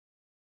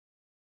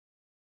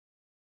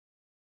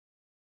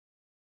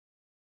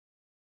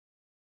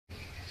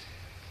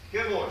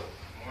Good morning.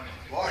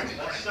 Morning.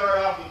 Let's start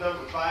off with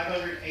number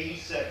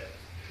 587.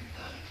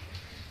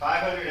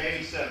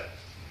 587.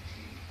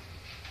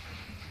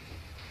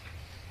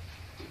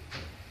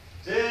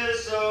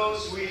 'Tis so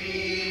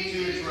sweet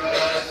to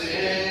trust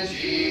in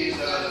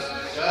Jesus,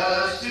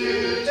 just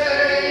to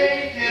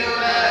take Him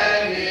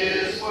at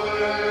His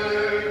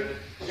word,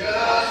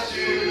 just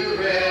to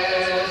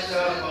rest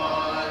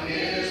upon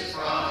His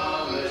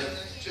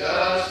promise,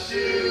 just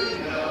to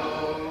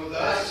know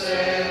thus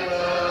saith the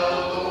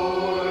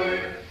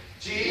Lord.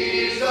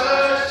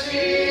 Jesus,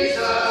 Jesus,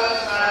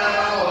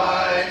 how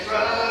I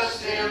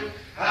trust Him,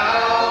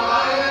 how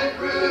I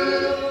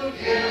prove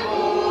Him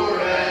o'er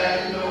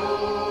and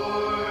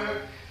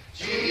o'er.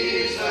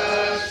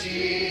 Jesus,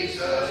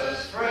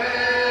 Jesus,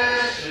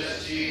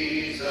 precious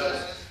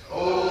Jesus,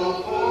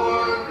 oh,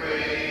 for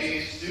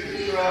grace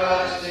to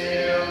trust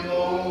Him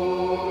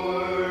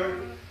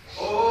more.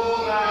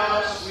 Oh,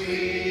 how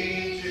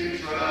sweet to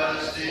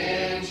trust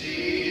in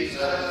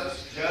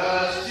Jesus,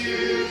 just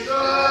to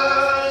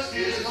trust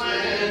His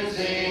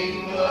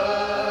cleansing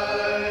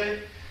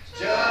blood,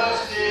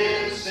 just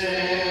in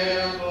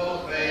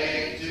simple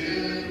faith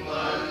to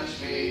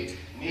plunge me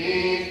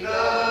 'neath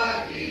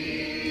the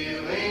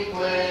healing,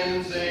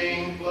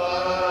 cleansing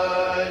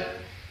blood.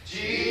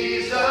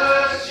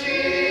 Jesus,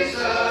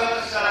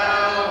 Jesus,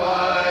 how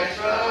I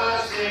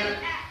trust Him,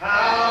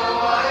 how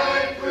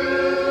I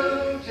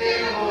proved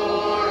Him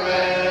o'er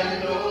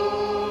and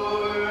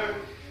o'er.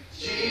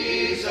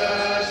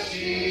 Jesus,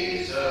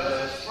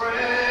 Jesus,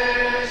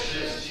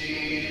 precious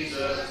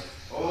Jesus,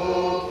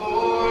 oh,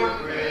 for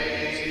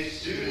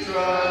grace to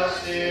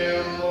trust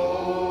Him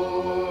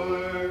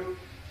more.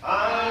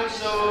 I'm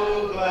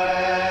so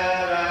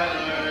glad I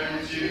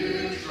learned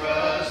to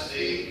trust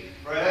Thee,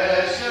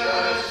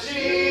 precious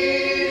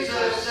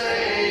Jesus,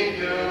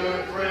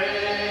 Savior,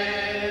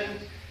 friend.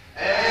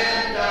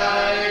 And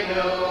I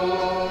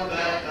know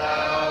that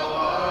Thou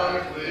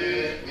art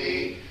with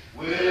me,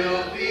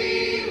 will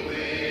be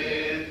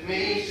with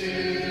me to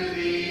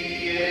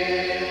the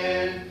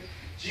end.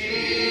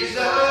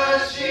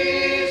 Jesus,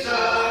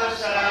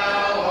 Jesus,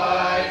 how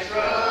I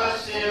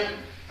trust Him,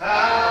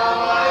 how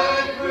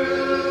I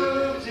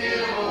proved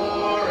Him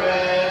o'er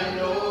and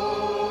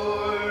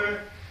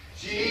o'er.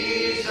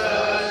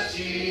 Jesus,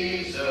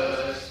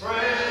 Jesus,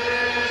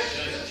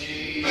 precious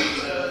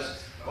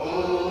Jesus,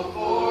 oh,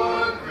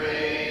 for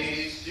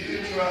grace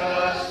to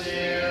trust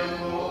Him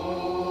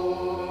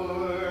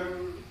more.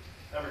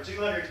 Number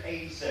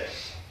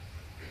 286.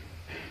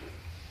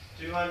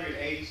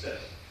 287.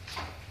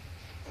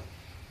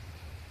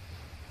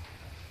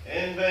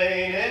 In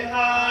vain and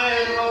high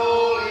and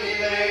holy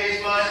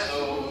days my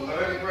soul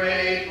her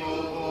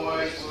grateful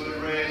voice would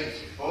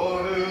raise.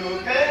 For who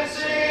can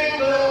sing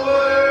the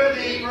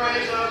worthy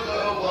praise of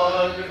the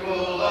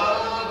wonderful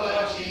love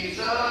of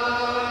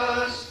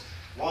Jesus?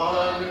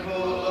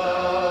 Wonderful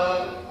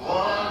love,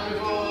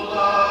 wonderful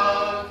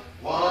love,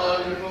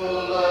 wonderful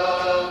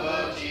love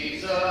of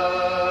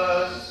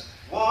Jesus.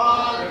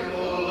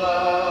 Wonderful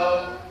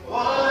love,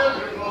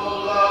 wonderful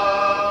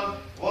love,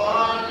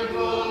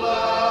 wonderful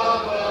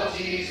love of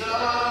Jesus.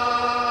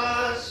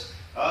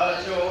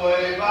 A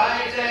joy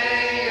by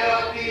day,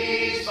 a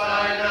peace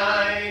by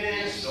night,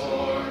 in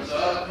storms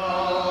of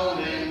calm,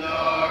 in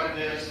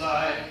darkness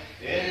light,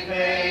 in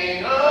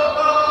pain of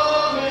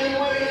balm, in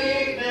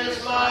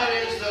weakness light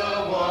is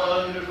the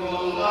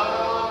wonderful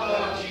love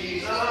of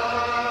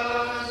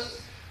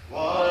Jesus.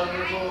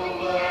 Wonderful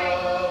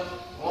love,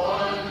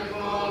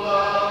 wonderful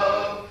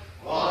love,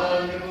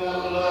 wonderful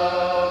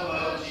love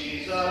of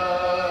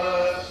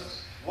Jesus.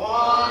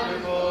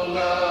 Wonderful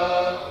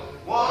love,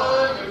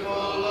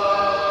 wonderful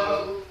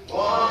love,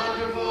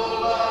 wonderful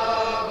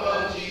love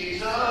of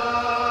Jesus.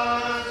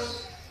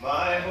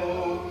 My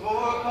hope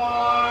for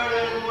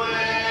pardon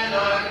when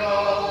I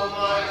call,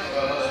 my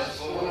trust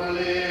for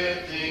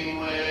lifting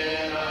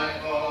when I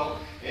fall.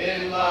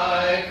 In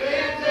life,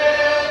 in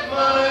death,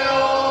 my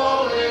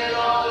all in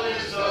all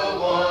is the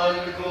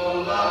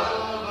wonderful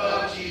love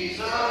of Jesus.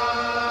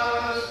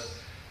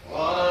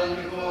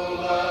 Wonderful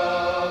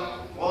love,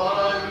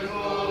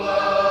 wonderful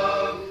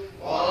love,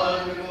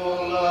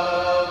 wonderful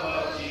love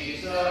of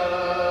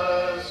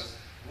Jesus.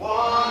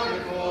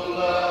 Wonderful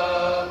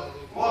love,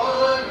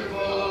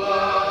 wonderful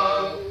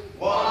love,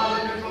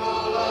 wonderful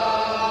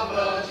love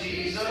of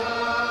Jesus.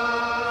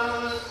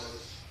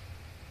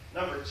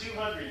 Number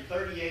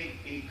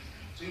 238B.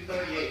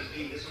 238B.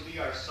 This will be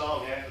our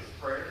song after the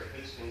prayer. If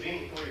it's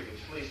convenient for you, would you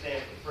please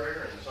stand for prayer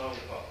and the song will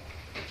follow.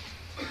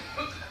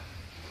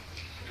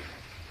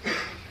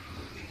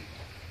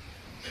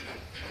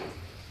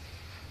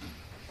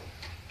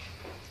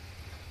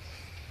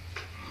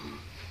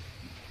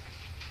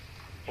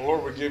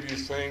 Lord, we give you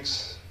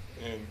thanks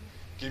and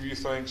give you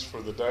thanks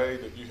for the day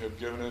that you have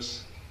given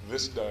us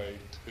this day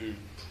to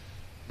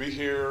be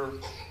here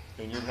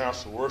in your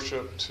house of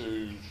worship,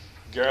 to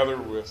gather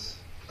with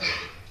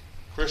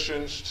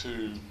Christians,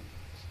 to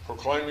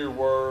proclaim your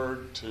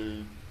word,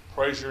 to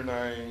praise your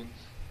name,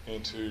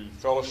 and to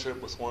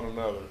fellowship with one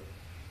another.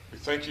 We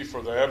thank you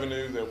for the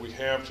avenue that we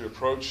have to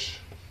approach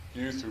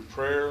you through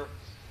prayer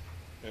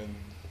and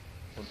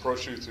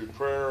approach you through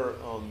prayer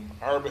on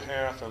our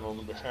behalf and on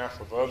the behalf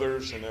of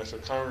others, and as a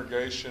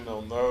congregation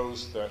on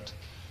those that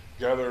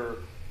gather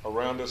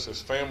around us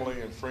as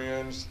family and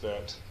friends,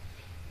 that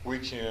we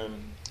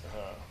can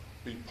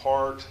be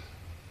part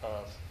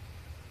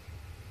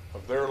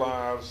of their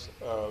lives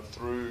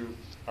through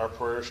our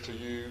prayers to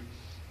you.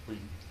 We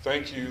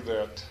thank you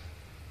that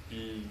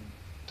you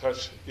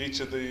touch each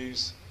of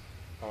these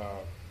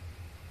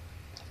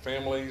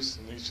families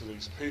and each of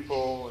these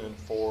people, and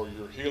for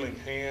your healing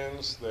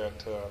hands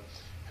that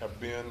have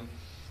been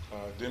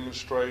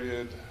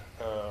demonstrated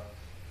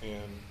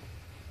in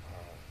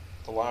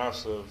the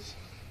lives of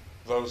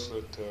those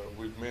that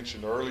we've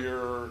mentioned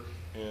earlier.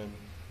 And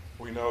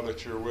we know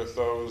that you're with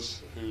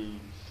those who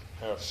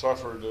have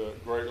suffered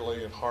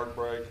greatly in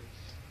heartbreak,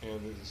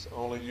 and it's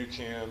only you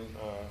can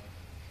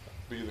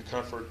be the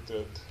comfort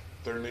that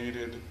they're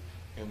needed,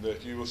 and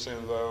that you will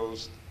send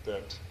those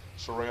that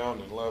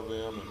surround and love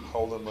them and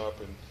hold them up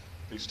in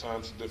these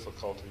times of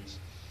difficulties.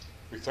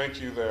 We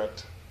thank you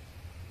that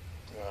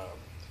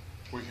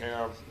we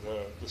have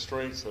the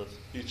strength of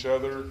each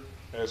other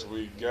as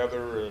we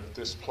gather at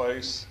this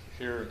place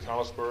here in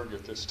Callisburg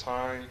at this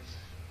time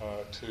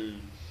to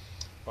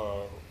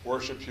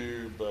worship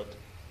you, but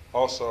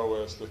also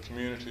as the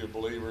community of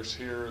believers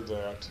here,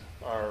 that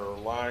our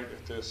light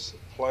at this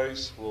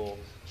place will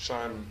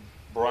shine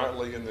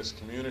brightly in this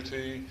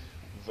community,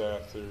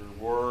 that the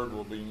word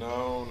will be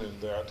known,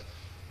 and that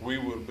we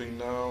will be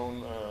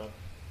known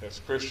as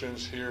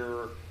Christians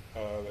here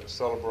that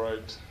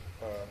celebrate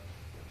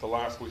the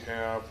life we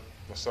have,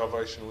 the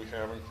salvation we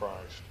have in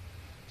Christ.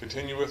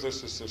 Continue with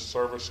us as this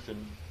service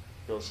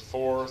goes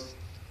forth.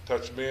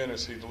 Touch Ben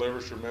as he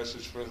delivers your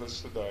message with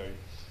us today.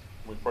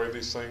 We pray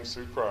these things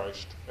through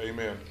Christ.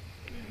 Amen.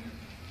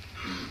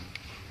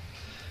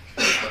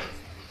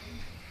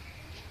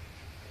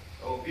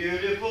 Oh,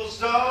 beautiful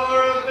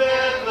star of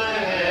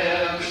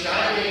Bethlehem,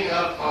 shining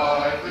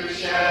afar through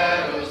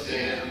shadows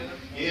dim,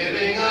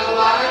 giving a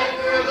light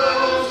for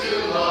those who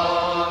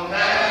long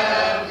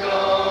have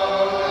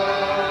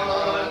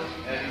gone,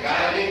 and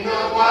guiding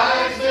the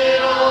wise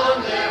men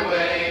on their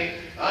way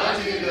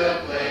unto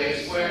the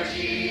place where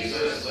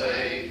Jesus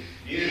lay.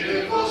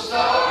 Beautiful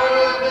star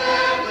of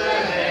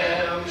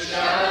Bethlehem,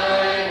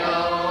 shine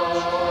on.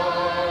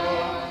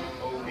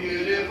 Oh,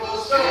 beautiful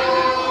star.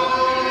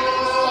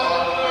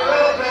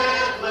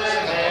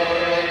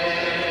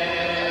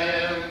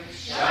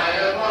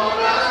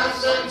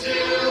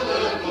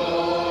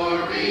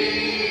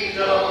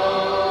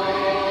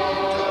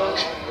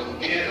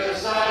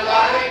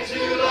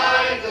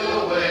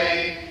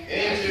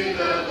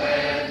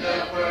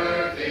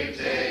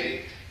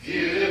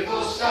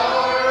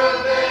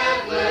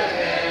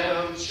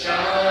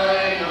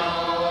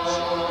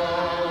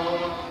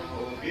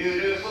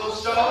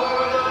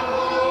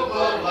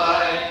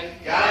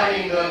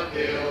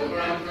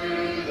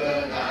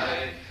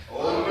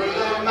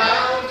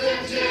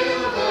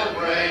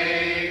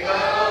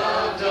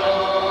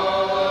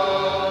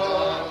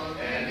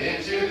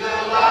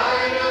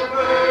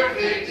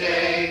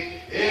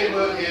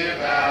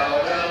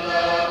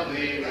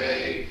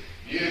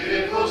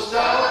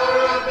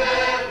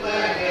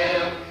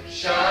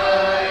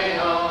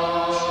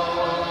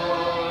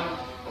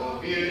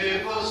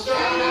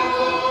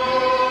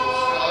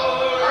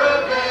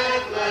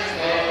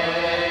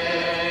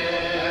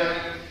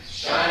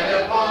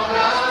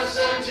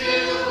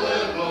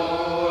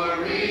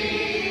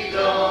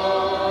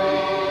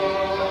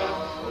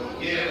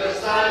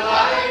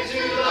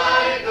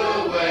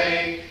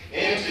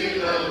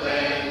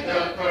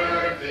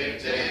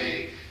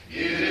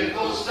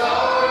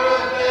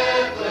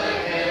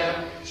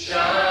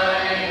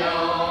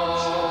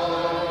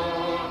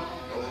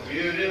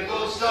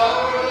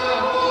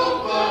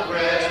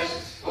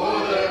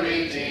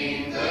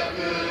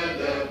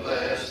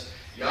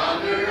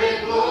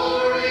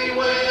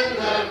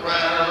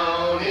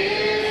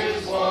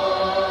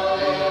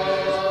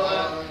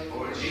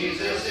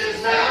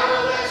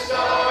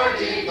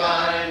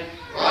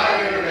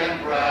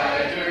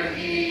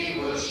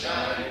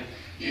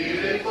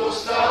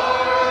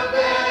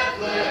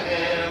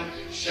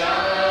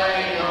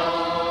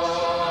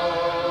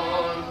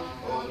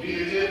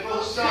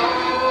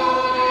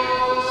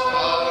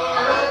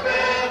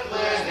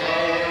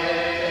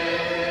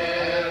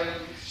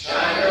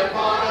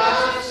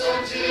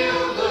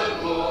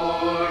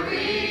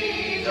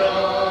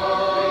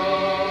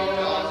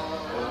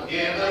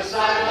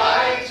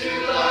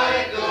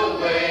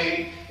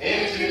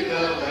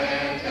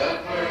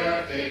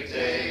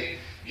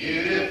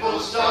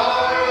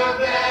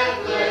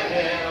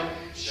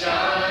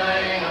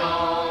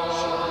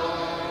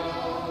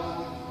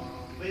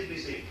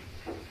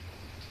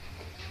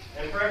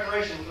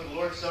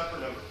 Supper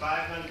number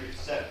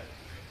 507.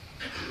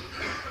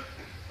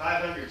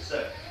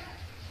 507.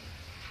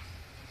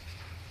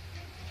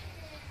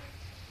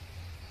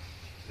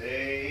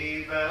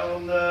 They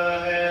bound the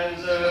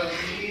hands of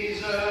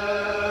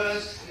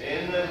Jesus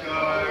in the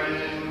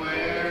garden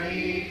where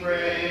he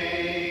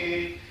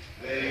prayed.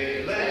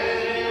 They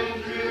led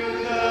him through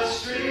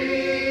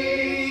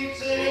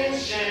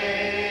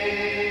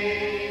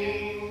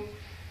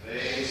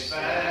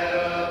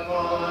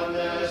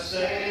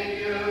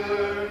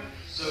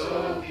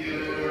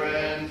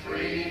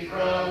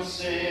from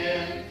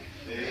sin.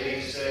 They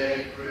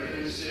said,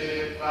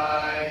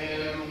 crucify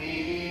him,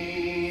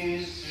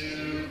 he's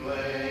to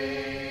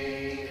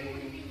blame.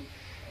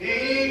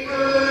 He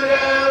could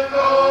have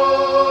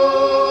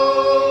called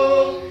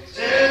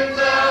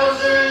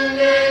 10,000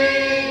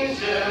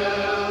 angels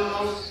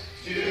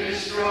to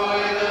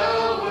destroy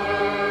the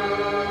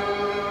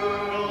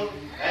world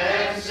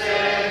and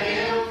set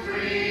him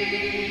free.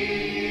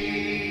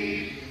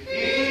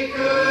 He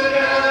could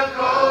have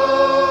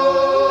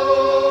called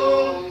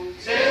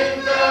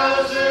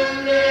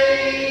 10,000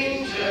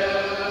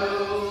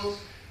 angels,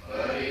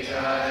 but he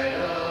died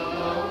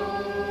alone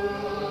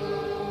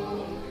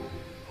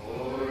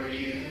for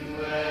you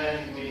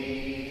and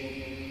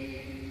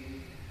me.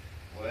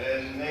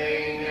 When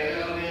they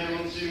nailed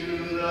him to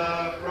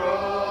the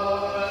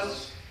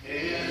cross,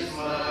 his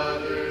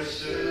mother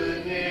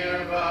stood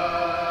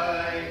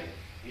nearby.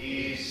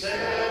 He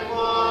said,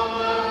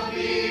 woman,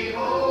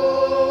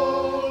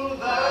 behold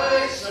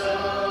thy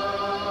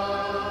son.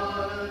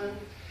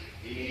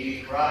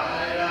 He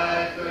cried,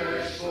 I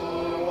thirst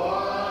for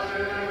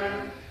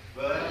water,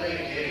 but they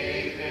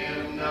gave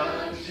him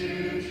none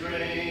to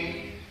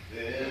drink.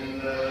 Then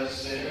the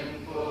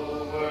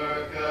sinful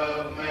work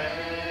of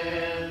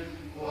man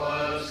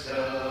was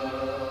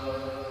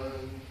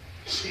done.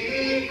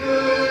 He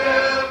could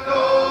have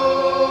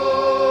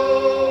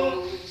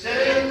called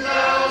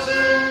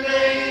 10,000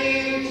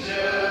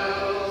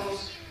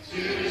 angels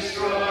to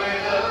destroy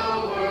the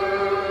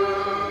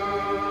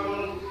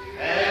world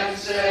and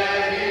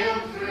set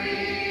him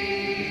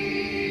free.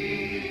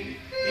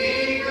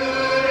 He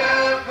could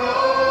have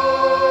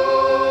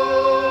called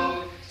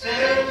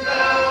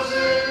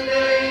 10,000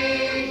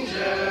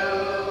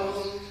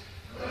 angels,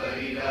 but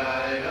he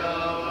died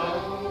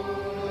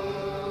alone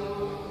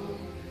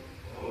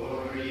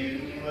for you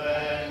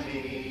and me.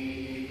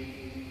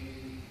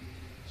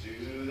 To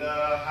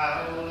the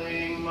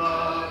howling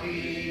mob he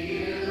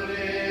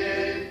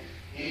yielded.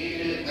 He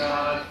did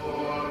not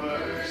for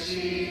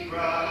mercy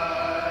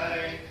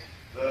cry.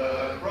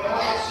 The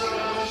cross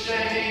of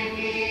shame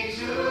he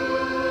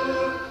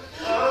took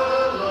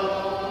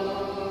alone.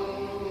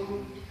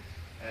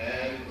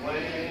 And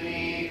when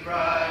he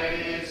cried,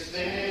 it's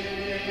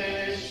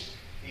finished,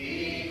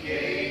 he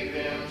gave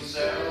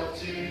himself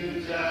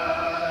to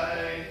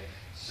die.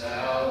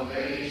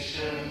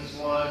 Salvation's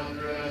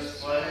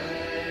wondrous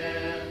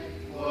plan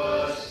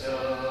was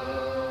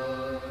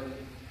done.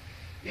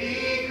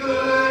 He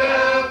could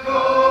have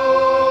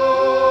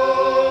called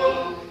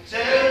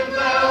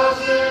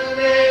 10,000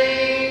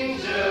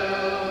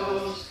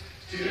 angels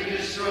to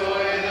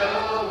destroy the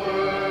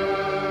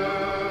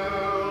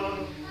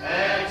world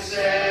and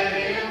set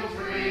him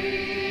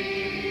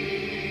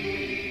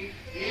free.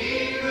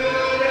 He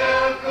could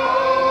have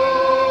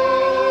called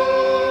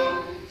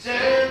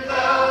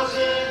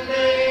 10,000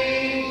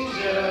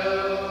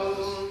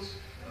 angels,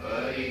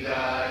 but he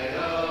died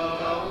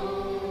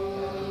alone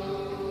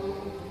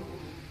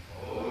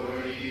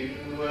for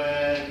you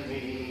and me.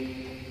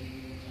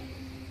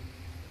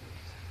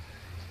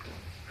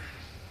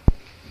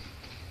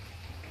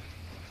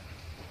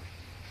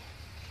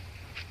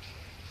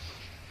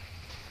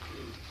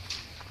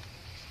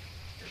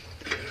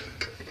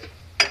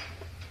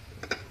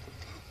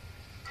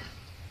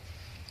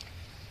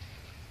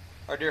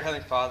 Our dear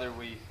Heavenly Father,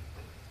 we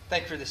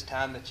thank you for this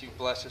time that you've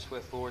blessed us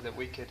with, Lord, that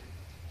we could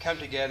come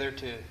together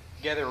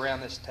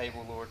around this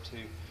table, Lord, to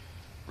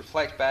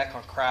reflect back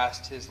on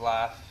Christ, his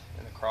life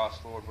and the cross,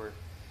 Lord. We're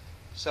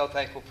so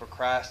thankful for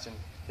Christ and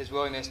his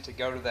willingness to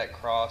go to that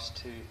cross,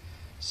 to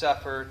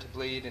suffer, to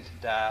bleed, and to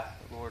die,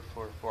 Lord,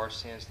 for our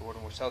sins, Lord.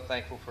 And we're so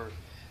thankful for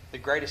the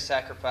greatest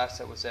sacrifice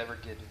that was ever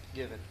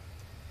given.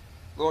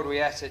 Lord, we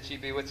ask that you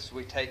be with us as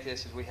we take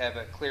this, as we have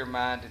a clear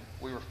mind, and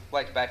we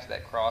reflect back to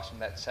that cross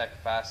and that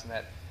sacrifice, and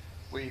that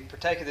we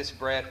partake of this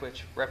bread,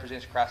 which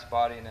represents Christ's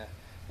body, in a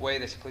way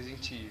that's pleasing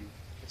to you.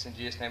 It's in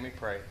Jesus' name we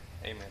pray.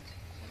 Amen.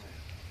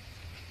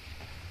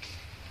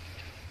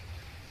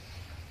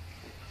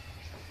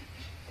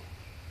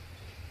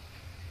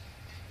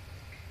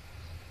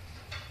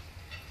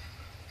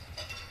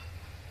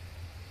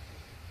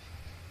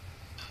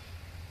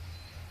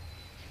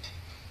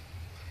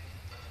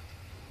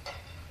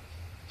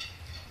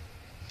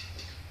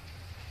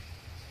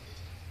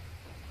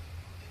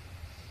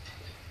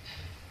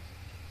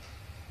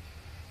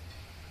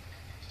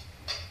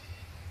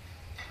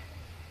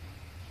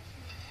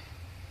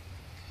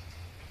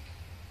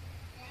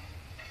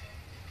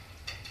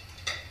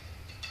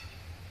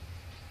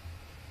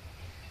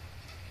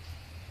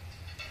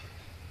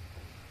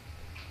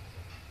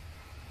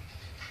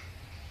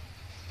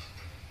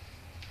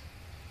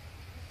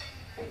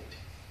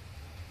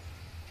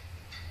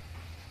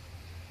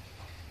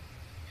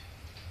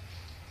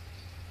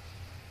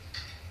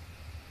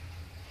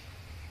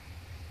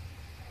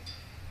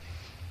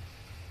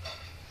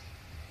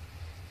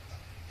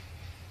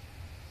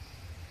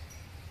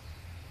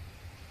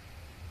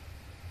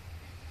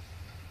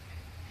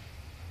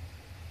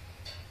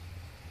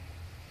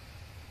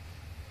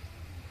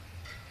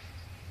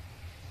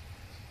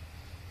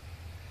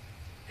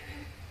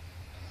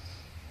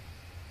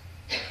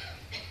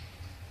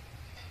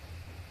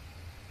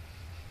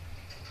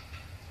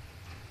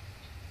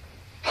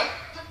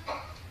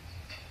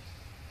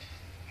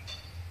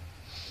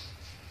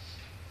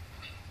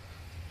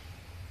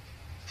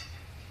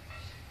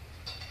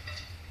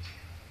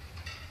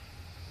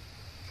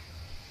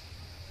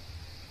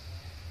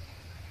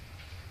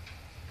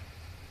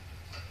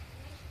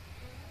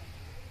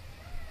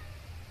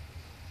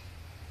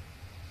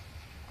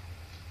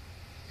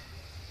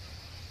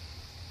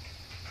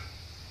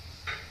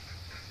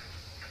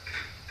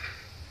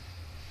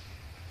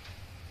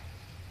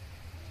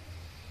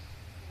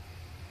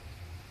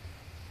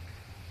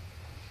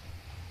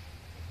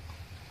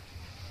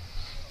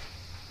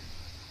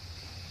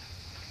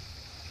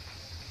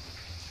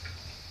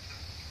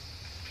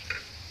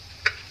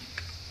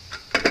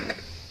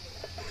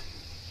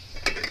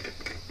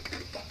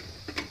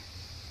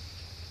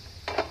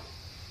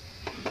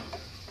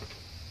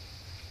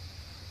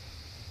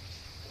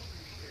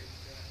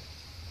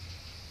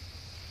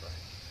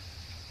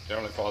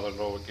 Heavenly Father,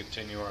 Lord, we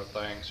continue our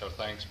thanks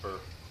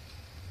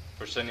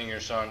for sending your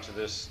Son to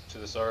this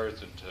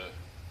earth and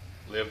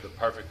to live the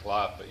perfect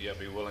life, but yet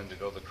be willing to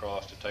go to the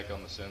cross to take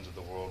on the sins of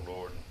the world,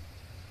 Lord.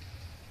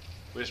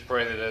 We just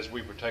pray that as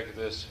we partake of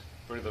this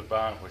fruit of the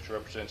vine, which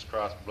represents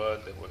Christ's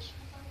blood that was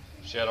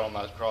shed on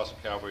that cross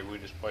of Calvary, we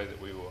just pray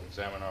that we will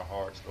examine our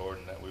hearts, Lord,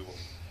 and that we will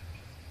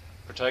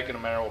partake in a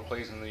manner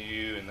pleasing to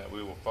you, and that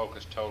we will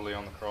focus totally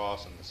on the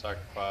cross and the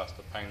sacrifice,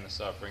 the pain, and the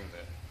suffering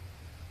that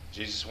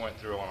Jesus went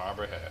through on our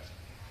behalf.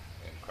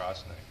 In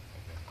Christ's name, amen.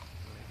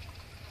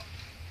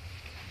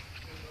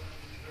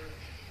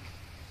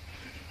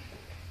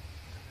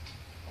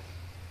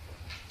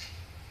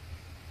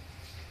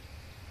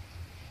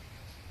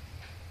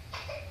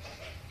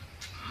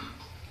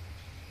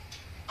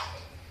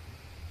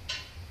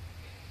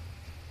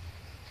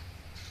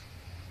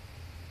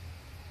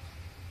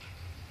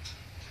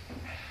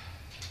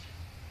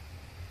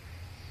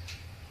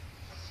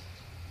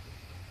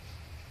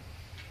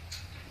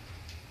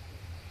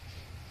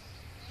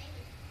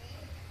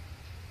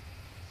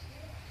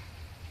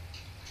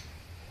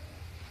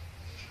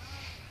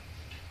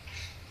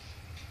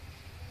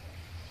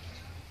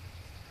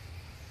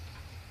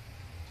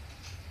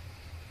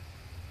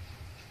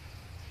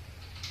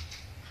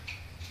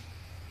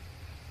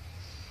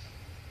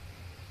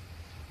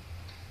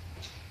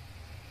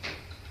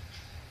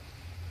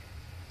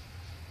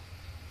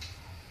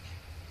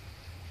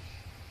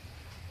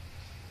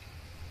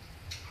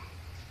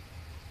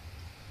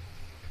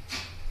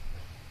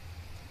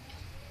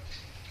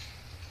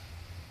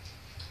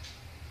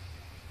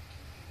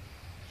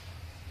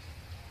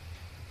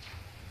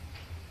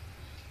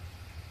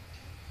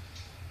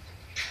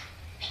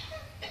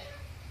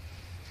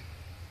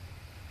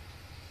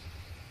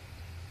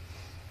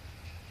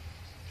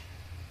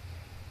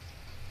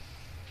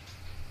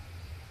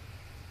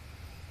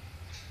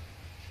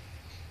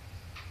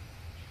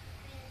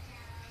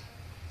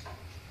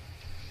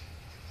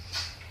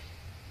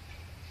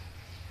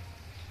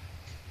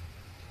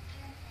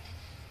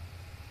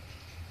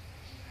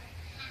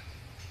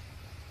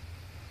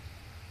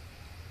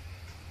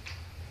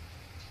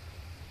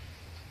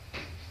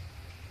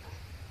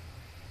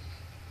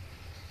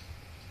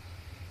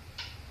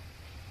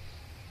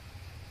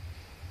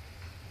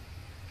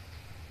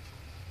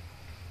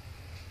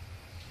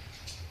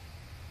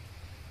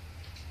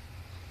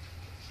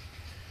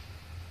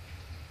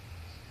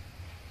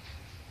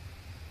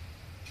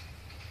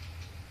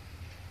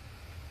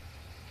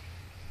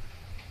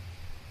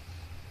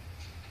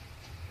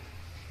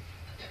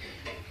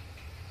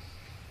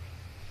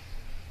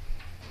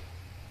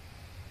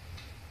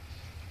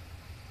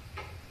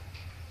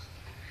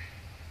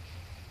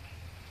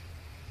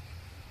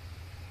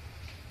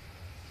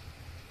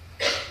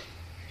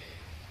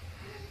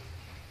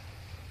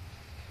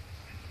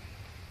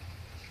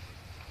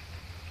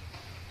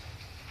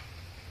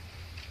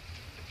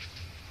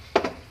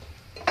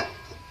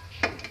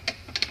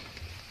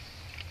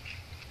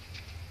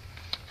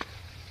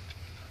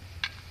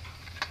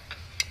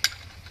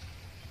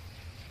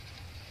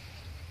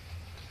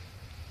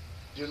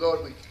 Dear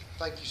Lord, we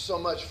thank you so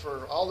much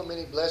for all the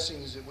many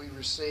blessings that we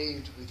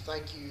received. We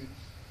thank you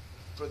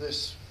for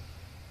this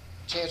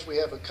chance we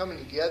have of coming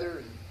together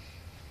and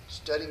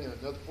studying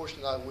another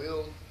portion of thy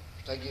will,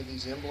 taking of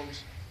these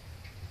emblems.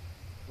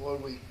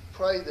 Lord, we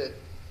pray that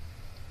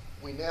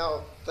we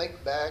now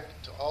think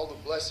back to all the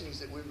blessings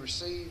that we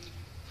received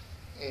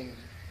and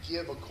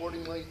give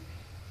accordingly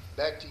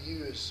back to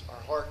you as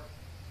our heart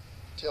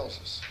tells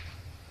us.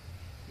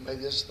 May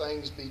these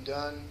things be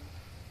done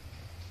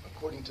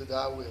according to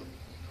thy will.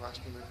 In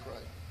Christ's name we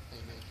pray.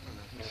 Amen.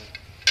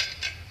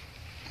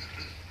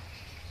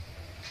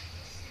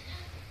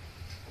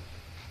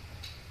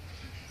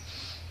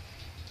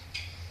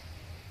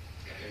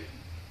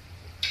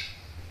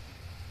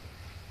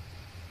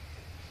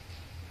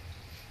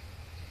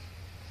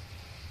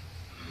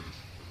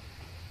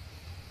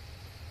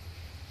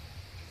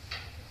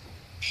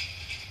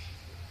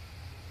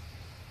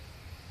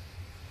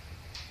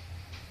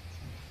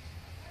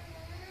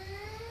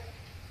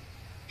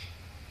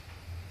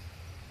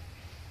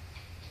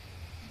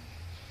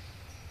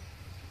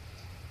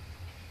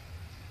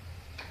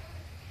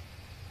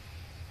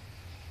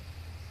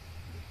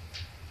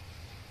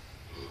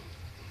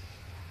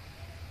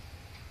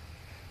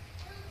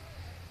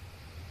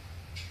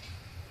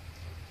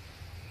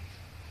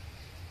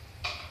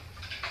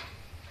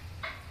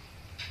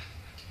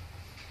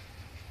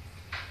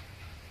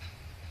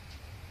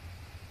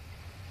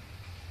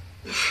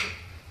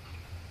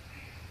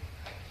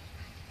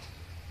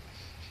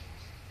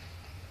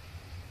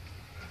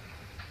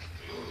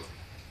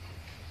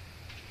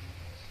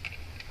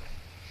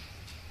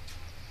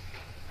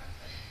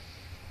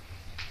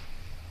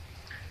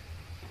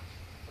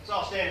 Let's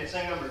all stand and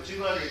sing number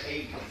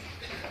 280.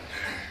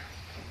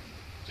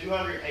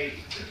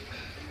 280.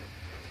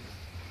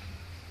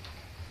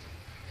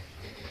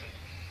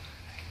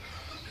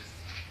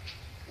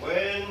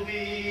 When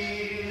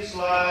peace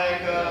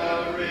like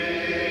a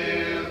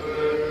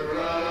river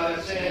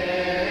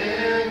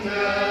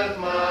attendeth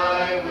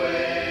my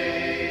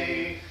way,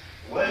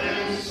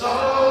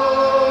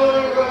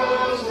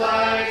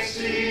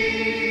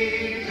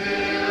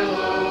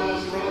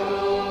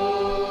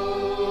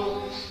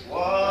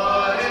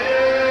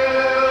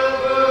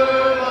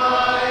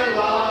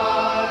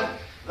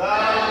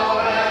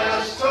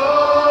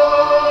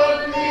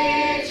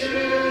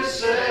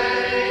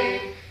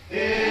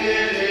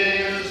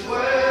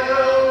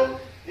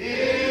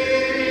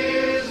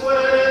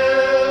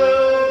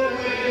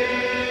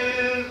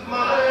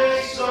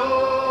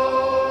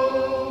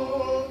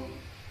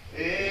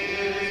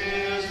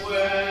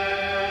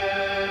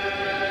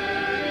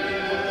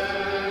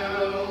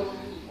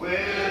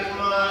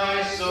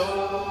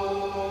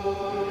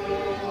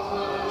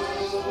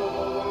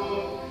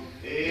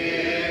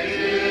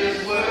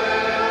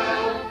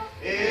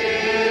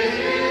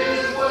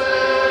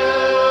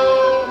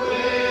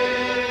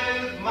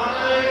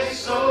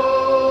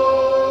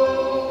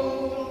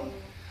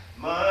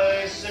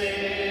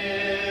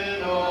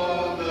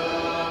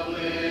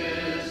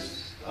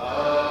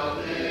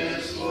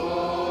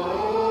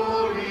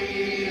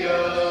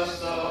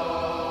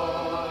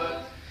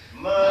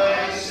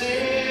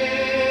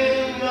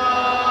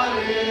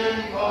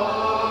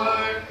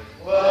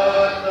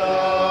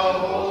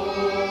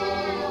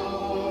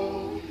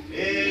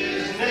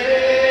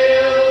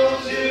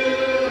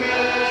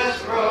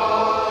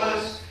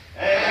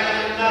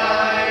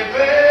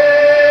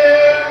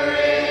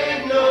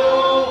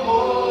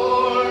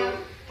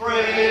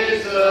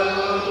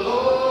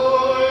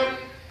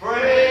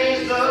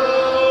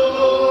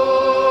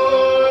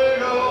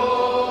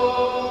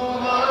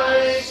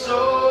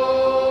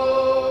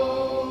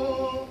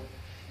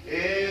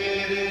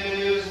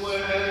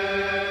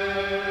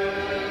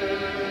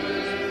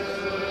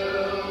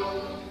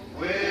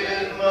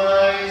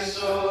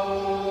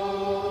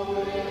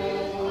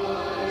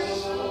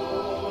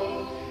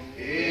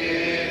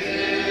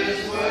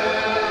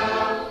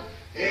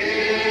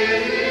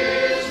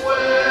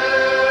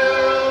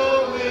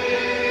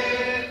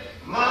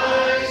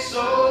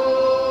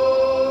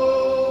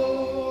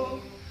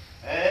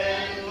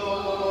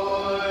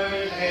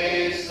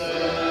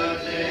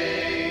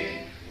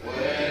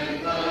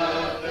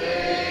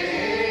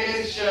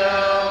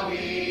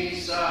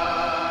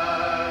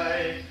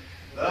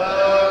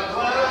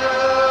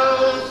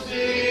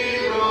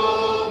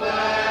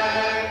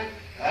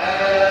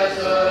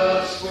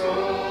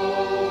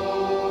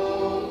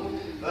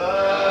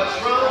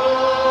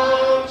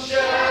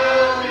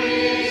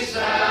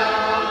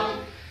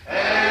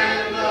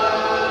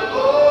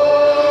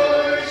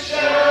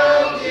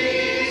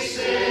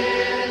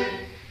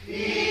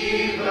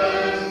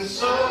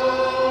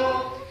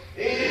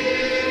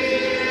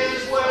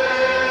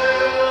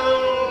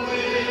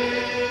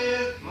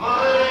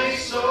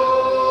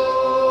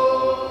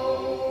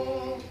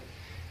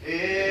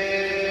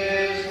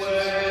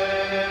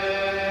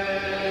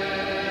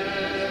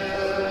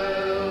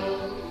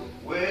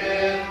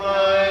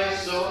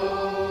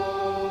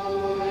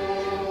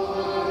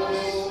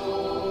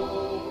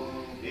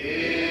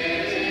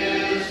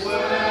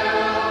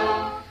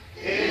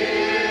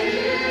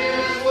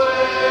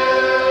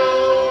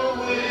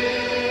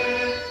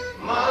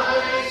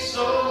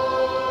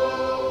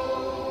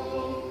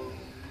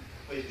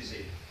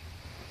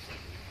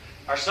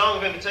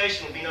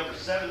 invitation will be number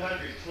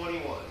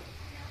 721.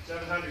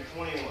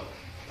 721.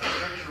 Our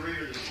scripture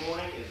reader this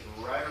morning is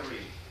Ryder Reed.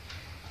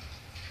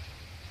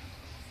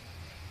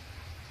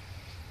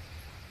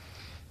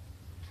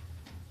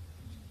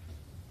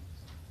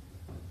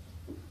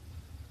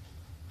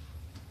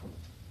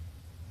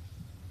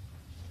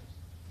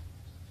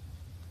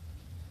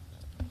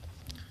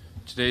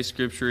 Today's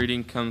scripture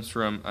reading comes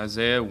from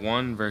Isaiah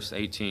 1, verse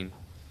 18.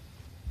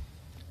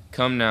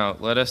 Come now,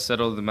 let us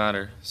settle the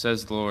matter,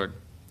 says the Lord.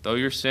 Though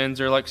your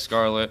sins are like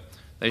scarlet,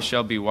 they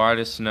shall be white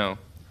as snow.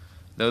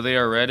 Though they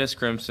are red as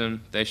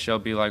crimson, they shall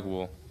be like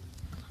wool.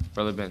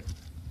 Brother Ben.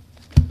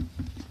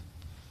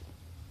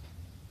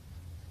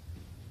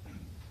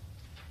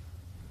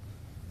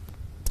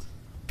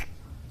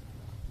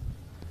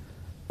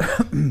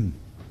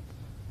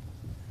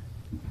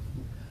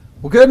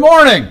 Well, good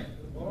morning.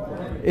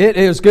 It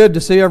is good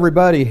to see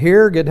everybody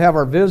here. Good to have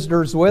our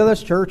visitors with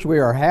us. Church, we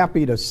are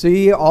happy to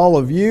see all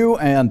of you,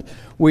 and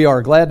we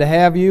are glad to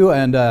have you,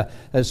 and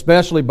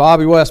especially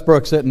Bobby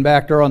Westbrook sitting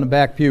back there on the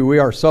back pew. We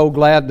are so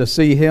glad to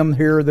see him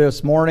here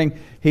this morning.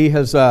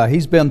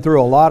 He's been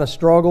through a lot of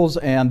struggles,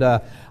 and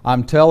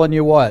I'm telling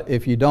you what,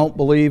 if you don't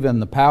believe in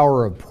the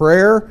power of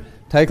prayer,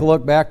 take a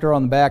look back there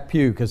on the back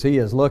pew, because he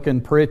is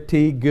looking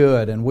pretty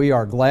good, and we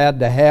are glad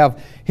to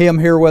have him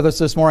here with us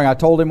this morning. I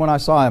told him when I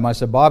saw him, I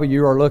said, Bobby,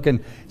 you are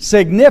looking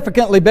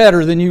significantly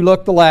better than you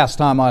looked the last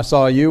time I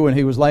saw you when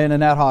he was laying in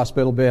that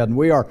hospital bed. And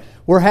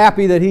we're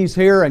happy that he's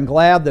here and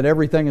glad that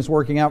everything is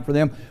working out for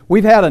them.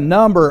 We've had a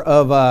number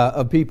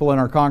of people in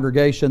our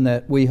congregation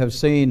that we have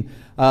seen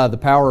the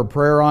power of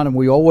prayer on, and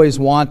we always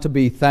want to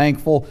be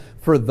thankful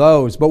for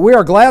those. But we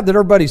are glad that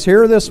everybody's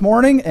here this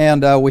morning,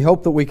 and we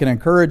hope that we can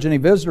encourage any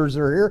visitors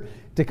that are here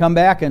to come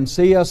back and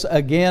see us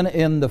again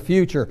in the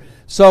future.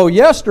 So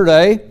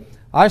yesterday,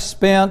 I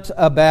spent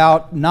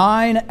about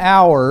 9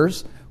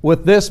 hours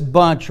with this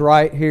bunch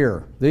right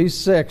here, these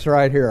 6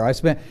 right here.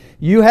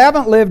 You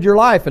haven't lived your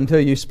life until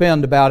you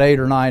spend about 8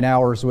 or 9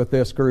 hours with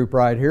this group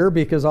right here,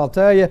 because I'll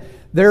tell you,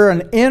 they're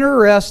an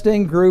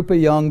interesting group of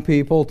young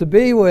people to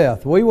be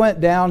with. We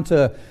went down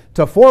to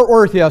Fort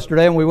Worth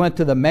yesterday, and we went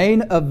to the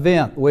main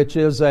event, which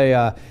is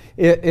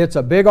it's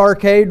a big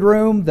arcade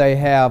room. They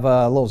have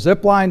a little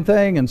zip line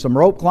thing and some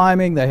rope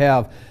climbing. They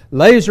have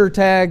laser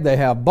tag. They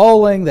have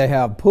bowling. They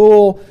have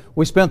pool.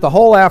 We spent the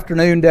whole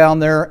afternoon down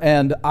there,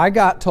 and I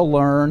got to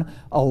learn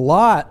a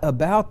lot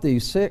about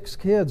these 6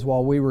 kids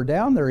while we were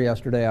down there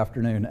yesterday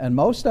afternoon, and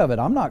most of it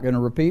I'm not going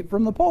to repeat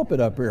from the pulpit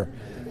up here.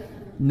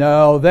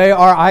 No, they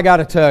are, I got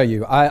to tell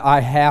you, I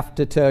have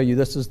to tell you,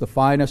 this is the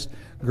finest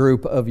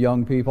group of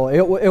young people.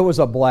 It was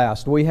a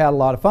blast. We had a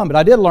lot of fun, but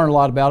I did learn a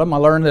lot about them. I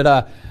learned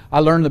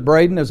that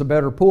Braden is a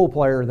better pool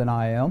player than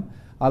I am.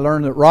 I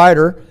learned that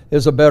Ryder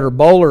is a better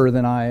bowler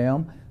than I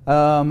am.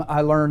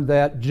 I learned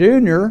that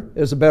Junior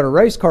is a better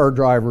race car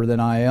driver than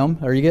I am.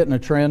 Are you getting a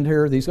trend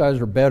here? These guys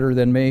are better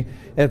than me.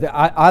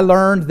 I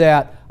learned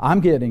that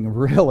I'm getting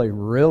really,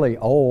 really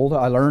old.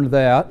 I learned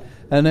that.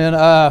 And then,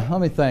 let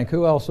me think,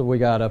 who else have we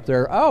got up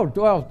there? Oh,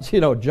 well,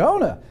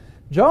 Jonah.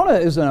 Jonah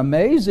is an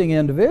amazing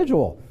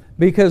individual,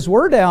 because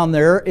we're down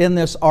there in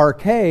this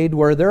arcade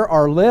where there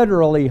are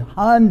literally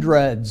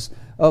hundreds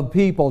of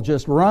people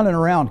just running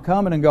around,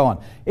 coming and going.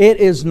 It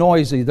is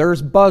noisy.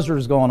 There's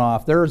buzzers going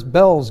off. There's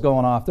bells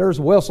going off. There's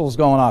whistles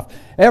going off.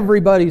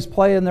 Everybody's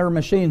playing their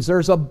machines.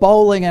 There's a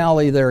bowling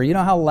alley there. You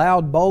know how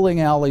loud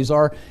bowling alleys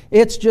are.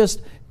 It's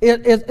just,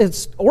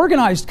 it's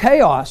organized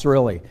chaos,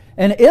 really.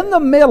 And in the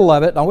middle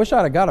of it, I wish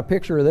I'd have got a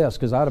picture of this,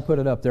 because I'd have put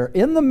it up there.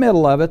 In the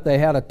middle of it, they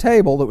had a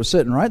table that was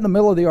sitting right in the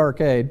middle of the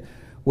arcade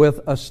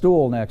with a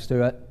stool next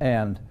to it.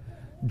 And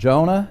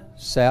Jonah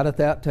sat at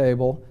that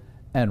table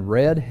and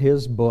read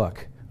his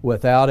book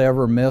without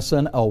ever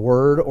missing a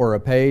word or a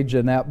page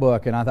in that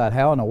book. And I thought,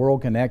 how in the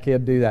world can that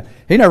kid do that?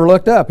 He never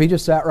looked up. He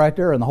just sat right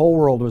there, and the whole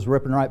world was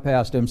ripping right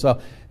past him.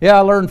 So, yeah, I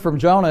learned from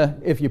Jonah,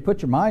 if you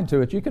put your mind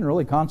to it, you can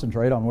really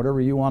concentrate on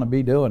whatever you want to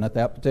be doing at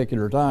that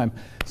particular time.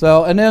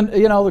 So, and then,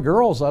 the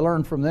girls, I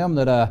learned from them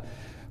that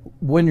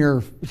when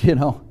you're,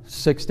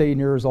 16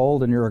 years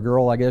old and you're a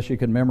girl, I guess you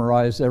can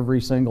memorize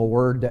every single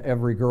word to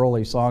every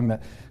girly song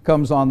that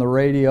comes on the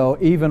radio,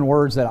 even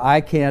words that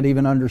I can't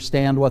even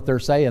understand what they're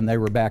saying. They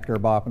were back there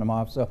bopping them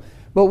off. So,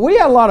 but we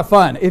had a lot of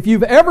fun. If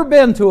you've ever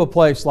been to a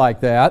place like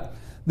that,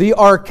 the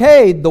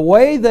arcade, the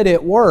way that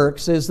it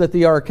works is that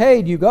the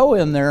arcade, you go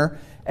in there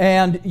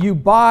and you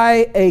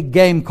buy a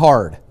game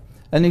card.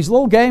 And these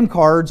little game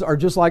cards are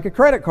just like a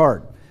credit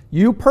card.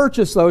 You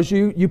purchase those,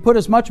 you put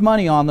as much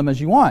money on them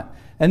as you want.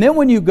 And then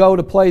when you go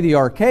to play the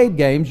arcade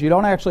games, you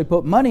don't actually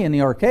put money in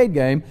the arcade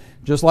game.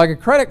 Just like a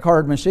credit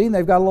card machine,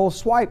 they've got a little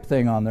swipe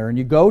thing on there. And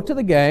you go to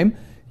the game,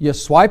 you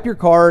swipe your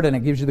card, and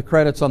it gives you the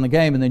credits on the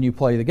game, and then you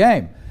play the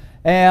game.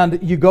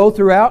 And you go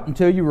throughout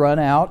until you run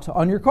out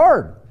on your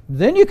card.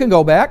 Then you can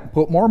go back and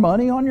put more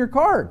money on your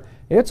card.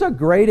 It's a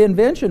great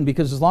invention,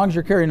 because as long as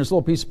you're carrying this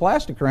little piece of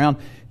plastic around,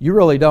 you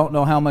really don't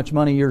know how much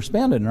money you're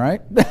spending,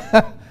 right?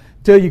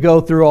 Till you go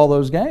through all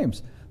those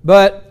games.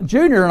 But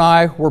Junior and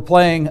I were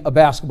playing a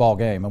basketball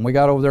game, and we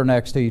got over there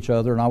next to each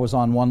other, and I was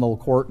on one little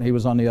court and he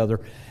was on the other.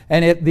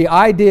 And the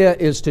idea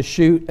is to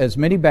shoot as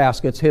many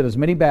baskets, hit as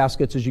many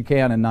baskets as you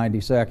can in 90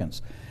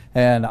 seconds.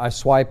 And I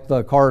swiped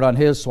the card on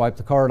his, swiped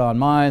the card on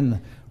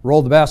mine,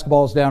 rolled the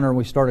basketballs down there, and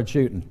we started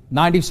shooting.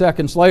 90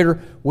 seconds later,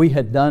 we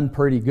had done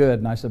pretty good.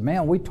 And I said,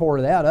 man, we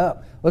tore that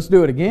up. Let's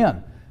do it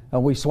again.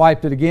 And we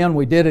swiped it again.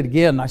 We did it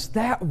again. And I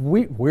said,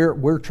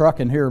 we're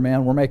trucking here,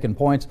 man. We're making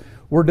points.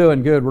 We're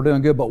doing good.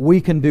 But we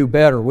can do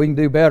better. We can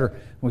do better.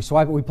 And we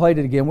swiped it. We played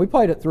it again. We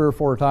played it 3 or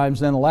 4 times.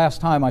 Then the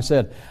last time I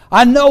said,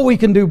 I know we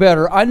can do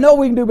better. I know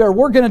we can do better.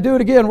 We're going to do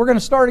it again. We're going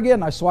to start again.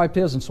 And I swiped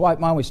his and swiped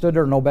mine. We stood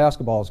there and no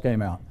basketballs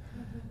came out.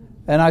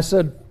 And I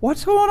said,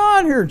 what's going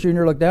on here?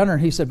 Junior looked down there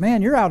and he said,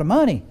 man, you're out of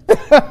money.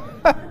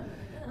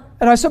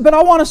 And I said, but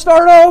I want to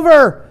start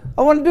over.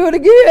 I want to do it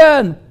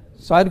again.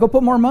 So I had to go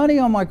put more money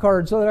on my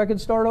card so that I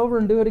could start over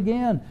and do it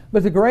again.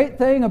 But the great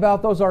thing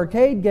about those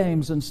arcade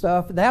games and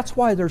stuff, that's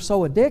why they're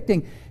so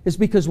addicting, is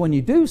because when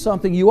you do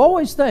something, you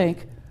always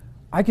think,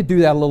 I could do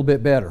that a little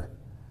bit better.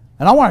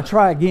 And I want to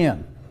try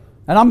again.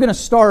 And I'm going to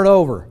start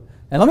over.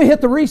 And let me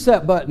hit the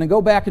reset button and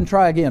go back and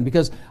try again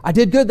because I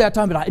did good that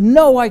time, but I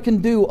know I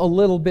can do a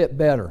little bit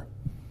better.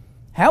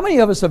 How many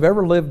of us have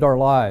ever lived our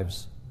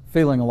lives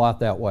feeling a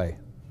lot that way?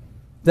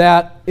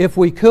 That if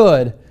we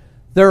could,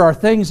 there are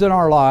things in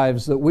our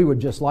lives that we would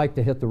just like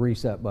to hit the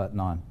reset button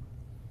on.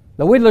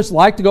 That we'd just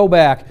like to go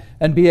back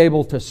and be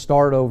able to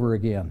start over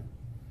again.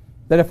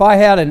 That if I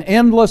had an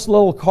endless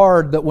little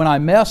card that when I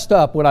messed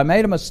up, when I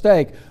made a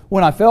mistake,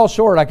 when I fell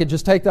short, I could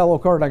just take that little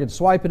card and I could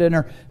swipe it in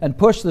there and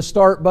push the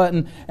start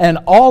button and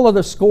all of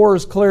the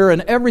scores clear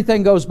and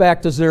everything goes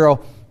back to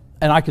 0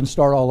 and I can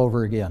start all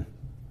over again.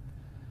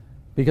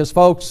 Because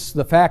folks,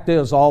 the fact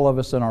is all of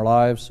us in our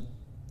lives,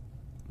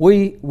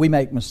 we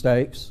make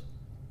mistakes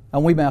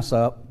and we mess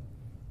up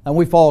and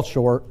we fall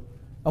short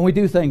and we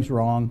do things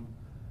wrong.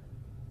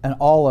 And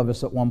all of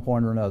us at one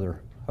point or another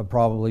have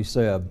probably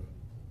said,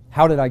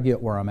 how did I get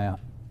where I'm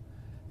at?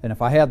 And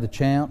if I had the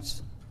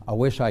chance, I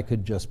wish I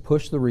could just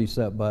push the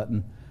reset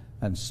button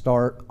and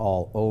start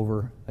all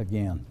over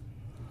again.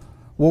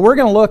 Well, we're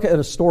going to look at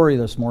a story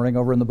this morning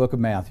over in the book of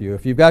Matthew.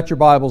 If you've got your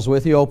Bibles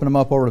with you, open them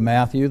up over to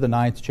Matthew, the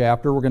 9th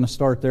chapter. We're going to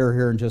start there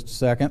here in just a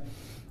second.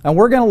 And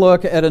we're going to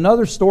look at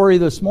another story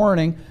this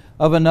morning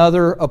of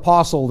another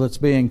apostle that's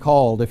being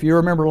called. If you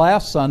remember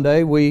last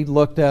Sunday, we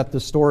looked at the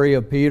story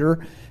of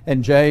Peter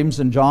and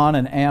James and John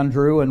and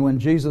Andrew, and when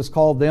Jesus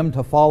called them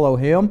to follow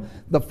him,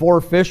 the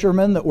 4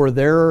 fishermen that were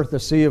there at the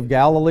Sea of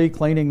Galilee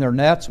cleaning their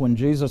nets, when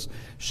Jesus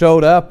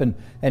showed up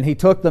and he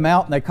took them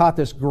out and they caught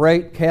this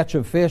great catch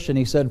of fish, and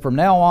he said, from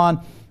now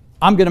on,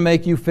 I'm going to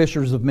make you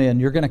fishers of men.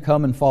 You're going to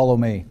come and follow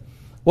me.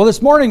 Well,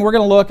 this morning we're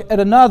going to look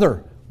at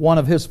another one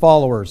of his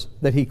followers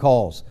that he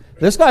calls.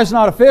 This guy's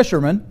not a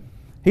fisherman.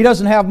 He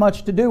doesn't have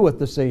much to do with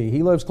the sea.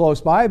 He lives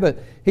close by, but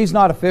he's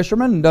not a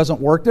fisherman and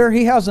doesn't work there.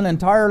 He has an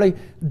entirely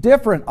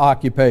different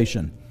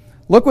occupation.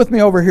 Look with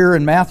me over here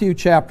in Matthew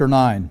chapter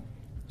 9,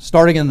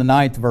 starting in the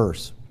 9th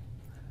verse.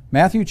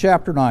 Matthew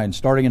chapter 9,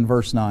 starting in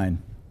verse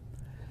 9.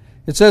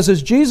 It says,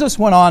 as Jesus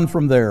went on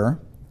from there,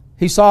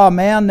 he saw a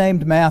man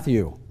named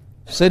Matthew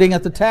sitting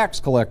at the tax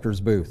collector's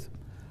booth.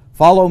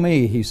 Follow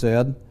me, he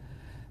said.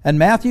 And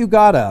Matthew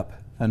got up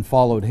and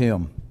followed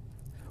him.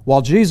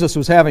 While Jesus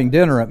was having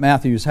dinner at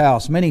Matthew's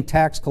house, many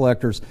tax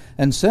collectors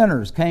and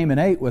sinners came and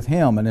ate with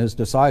him and his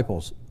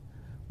disciples.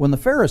 When the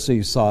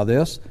Pharisees saw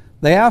this,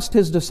 they asked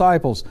his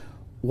disciples,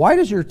 why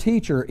does your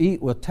teacher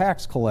eat with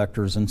tax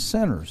collectors and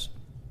sinners?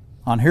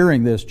 On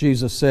hearing this,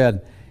 Jesus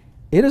said,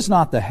 it is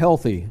not the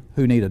healthy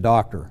who need a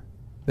doctor,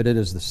 but it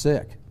is the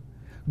sick.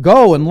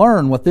 Go and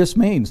learn what this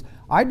means.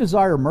 I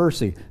desire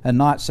mercy and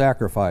not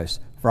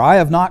sacrifice, for I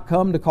have not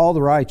come to call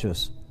the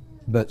righteous,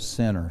 but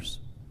sinners.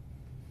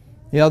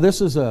 You know,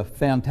 this is a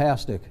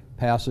fantastic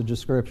passage of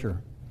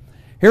Scripture.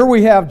 Here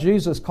we have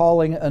Jesus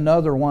calling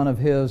another one of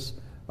his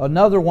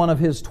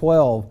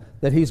 12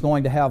 that he's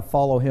going to have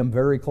follow him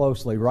very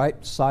closely,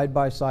 right side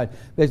by side.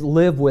 They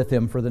live with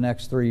him for the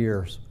next 3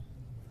 years.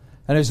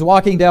 And as he's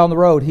walking down the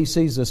road, he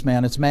sees this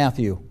man. It's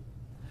Matthew.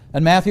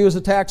 And Matthew is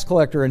a tax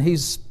collector, and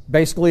he's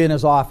basically in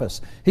his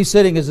office. He's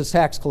sitting in his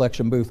tax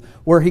collection booth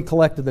where he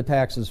collected the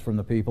taxes from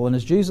the people. And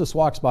as Jesus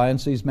walks by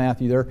and sees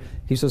Matthew there,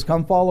 he says,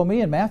 come follow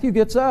me. And Matthew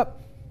gets up.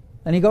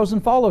 And he goes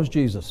and follows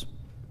Jesus.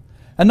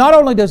 And not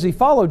only does he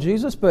follow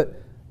Jesus, but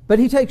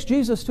he takes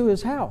Jesus to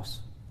his house.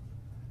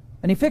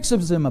 And he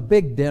fixes him a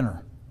big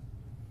dinner.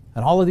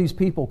 And all of these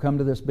people come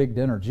to this big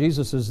dinner.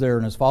 Jesus is there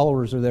and his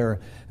followers are there.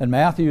 And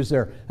Matthew's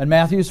there. And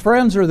Matthew's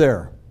friends are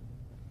there.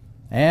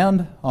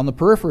 And on the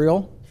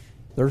peripheral,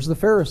 there's the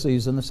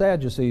Pharisees and the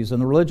Sadducees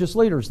and the religious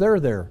leaders.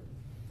 They're there.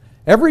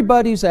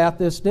 Everybody's at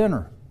this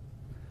dinner.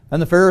 And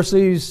the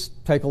Pharisees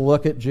take a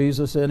look at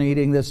Jesus in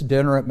eating this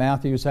dinner at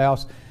Matthew's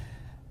house.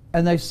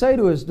 And they say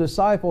to his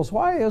disciples,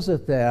 why is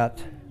it that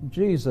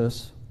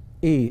Jesus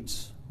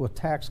eats with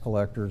tax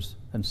collectors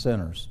and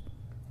sinners?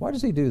 Why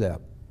does he do that?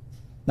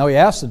 Now he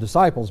asks the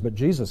disciples, but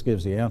Jesus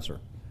gives the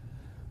answer.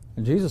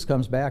 And Jesus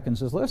comes back and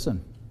says,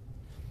 listen,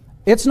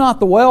 it's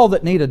not the well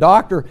that need a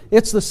doctor,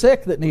 it's the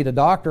sick that need a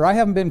doctor. I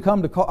haven't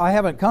come to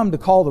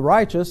call the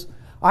righteous,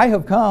 I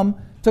have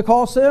come to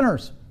call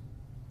sinners.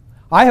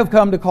 I have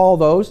come to call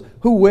those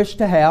who wish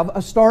to have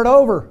a start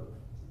over.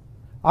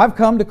 I've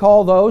come to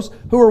call those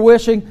who are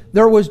wishing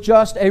there was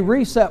just a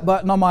reset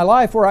button on my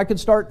life where I could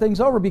start things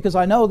over because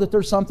I know that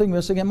there's something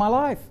missing in my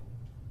life.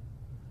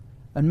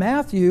 And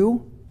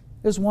Matthew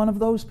is one of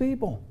those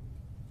people.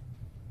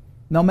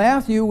 Now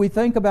Matthew, we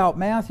think about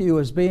Matthew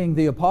as being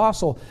the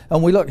apostle,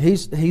 and we look,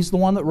 he's the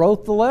one that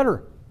wrote the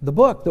letter, the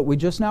book that we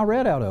just now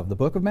read out of, the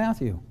book of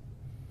Matthew.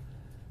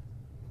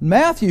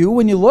 Matthew,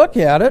 when you look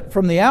at it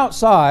from the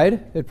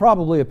outside, it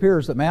probably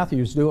appears that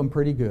Matthew's doing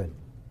pretty good.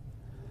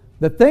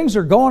 That things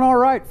are going all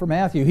right for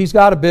Matthew. He's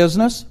got a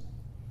business.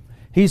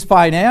 He's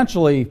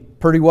financially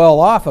pretty well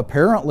off,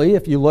 apparently.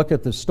 If you look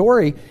at the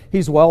story,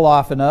 he's well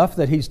off enough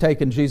that he's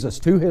taken Jesus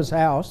to his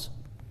house.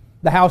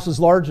 The house is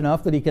large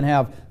enough that he can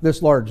have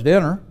this large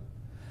dinner.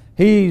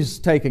 He's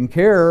taken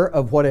care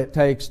of what it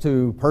takes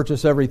to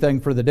purchase everything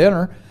for the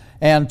dinner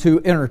and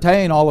to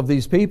entertain all of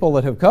these people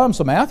that have come.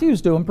 So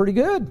Matthew's doing pretty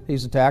good.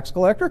 He's a tax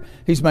collector.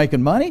 He's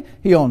making money.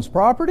 He owns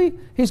property.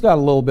 He's got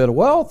a little bit of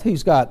wealth.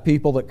 He's got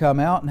people that come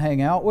out and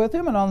hang out with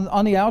him. And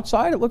on the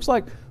outside, it looks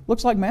like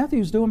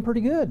Matthew's doing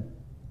pretty good.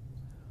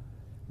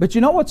 But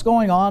you know what's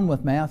going on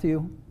with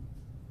Matthew?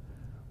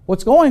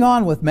 What's going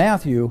on with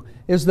Matthew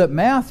is that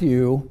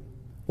Matthew,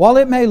 while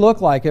it may look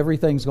like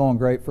everything's going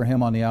great for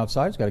him on the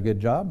outside, he's got a good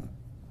job,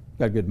 he's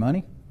got good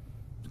money,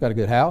 he's got a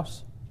good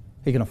house,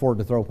 he can afford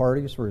to throw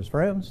parties for his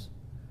friends.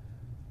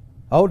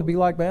 Oh, to be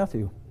like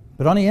Matthew.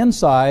 But on the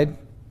inside,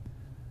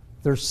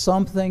 there's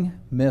something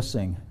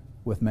missing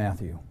with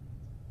Matthew.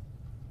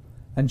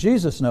 And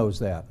Jesus knows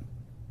that.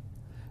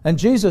 And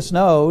Jesus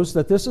knows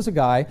that this is a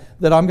guy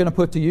that I'm going to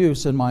put to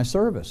use in my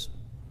service.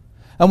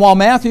 And while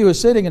Matthew is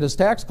sitting at his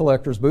tax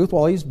collector's booth,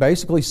 while he's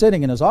basically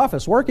sitting in his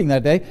office working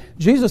that day,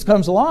 Jesus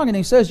comes along and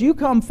he says, "You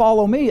come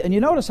follow me." And you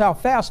notice how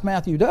fast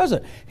Matthew does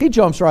it. He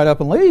jumps right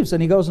up and leaves,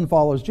 and he goes and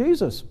follows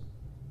Jesus.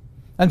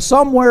 And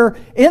somewhere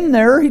in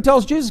there, he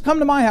tells Jesus, "Come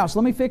to my house.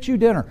 Let me fix you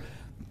dinner.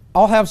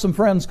 I'll have some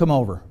friends come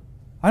over.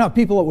 I know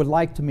people that would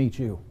like to meet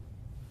you."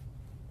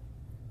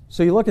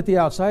 So you look at the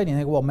outside and you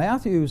think, well,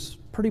 Matthew's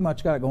pretty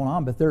much got it going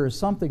on, but there is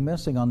something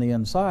missing on the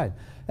inside.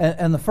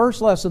 And the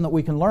first lesson that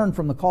we can learn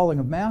from the calling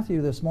of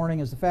Matthew this morning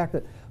is the fact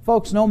that,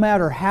 folks, no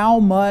matter how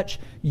much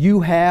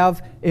you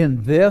have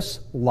in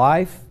this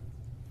life,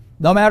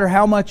 no matter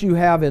how much you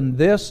have in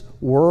this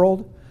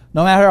world,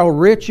 no matter how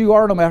rich you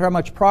are, no matter how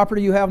much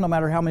property you have, no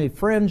matter how many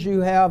friends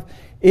you have,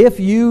 if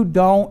you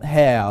don't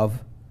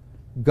have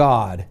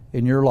God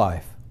in your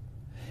life,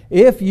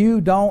 if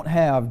you don't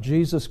have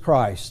Jesus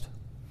Christ,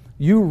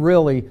 you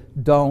really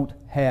don't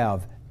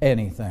have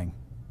anything.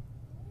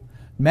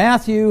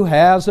 Matthew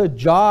has a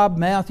job.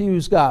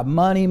 Matthew's got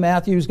money.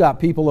 Matthew's got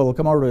people that will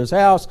come over to his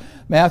house.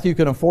 Matthew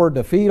can afford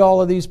to feed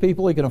all of these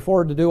people. He can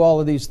afford to do all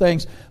of these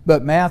things.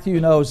 But Matthew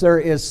knows there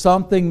is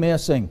something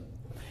missing.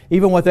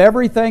 Even with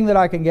everything that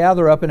I can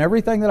gather up and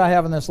everything that I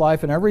have in this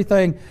life and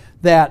everything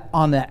that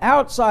on the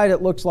outside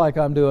it looks like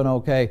I'm doing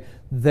okay,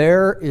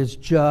 there is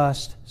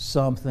just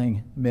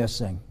something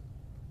missing.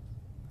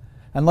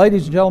 And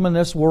ladies and gentlemen,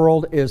 this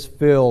world is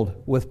filled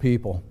with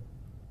people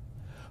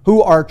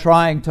who are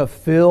trying to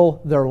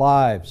fill their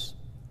lives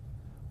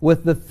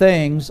with the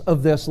things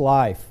of this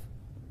life.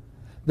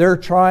 They're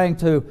trying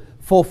to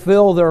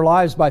fulfill their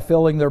lives by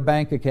filling their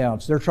bank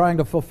accounts. They're trying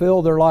to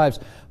fulfill their lives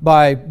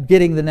by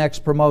getting the next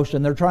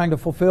promotion. They're trying to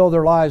fulfill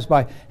their lives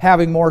by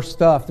having more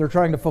stuff. They're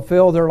trying to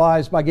fulfill their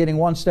lives by getting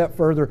one step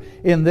further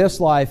in this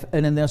life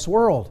and in this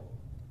world.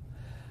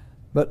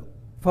 But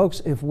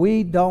folks, if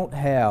we don't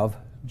have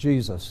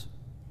Jesus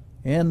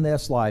in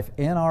this life,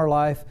 in our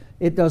life,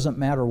 it doesn't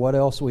matter what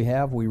else we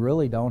have, we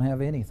really don't have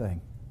anything.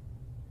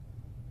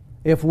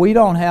 If we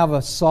don't have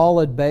a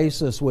solid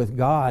basis with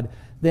God,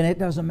 then it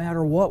doesn't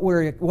matter what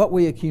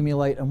we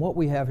accumulate and what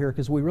we have here,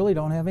 because we really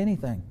don't have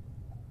anything.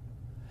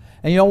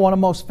 And you know, one of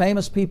the most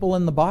famous people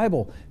in the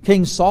Bible,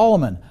 King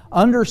Solomon,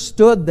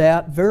 understood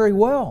that very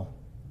well.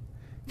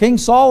 King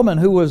Solomon,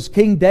 who was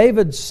King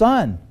David's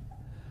son,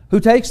 who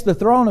takes the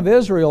throne of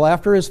Israel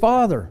after his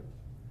father,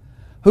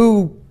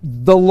 who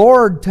the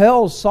Lord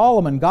tells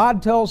Solomon,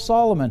 God tells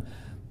Solomon,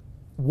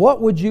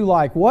 "What would you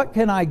like? What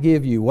can I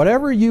give you?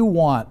 Whatever you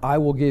want, I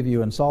will give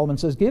you." And Solomon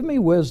says, "Give me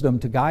wisdom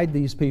to guide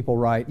these people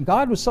right." And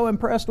God was so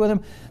impressed with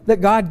him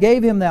that God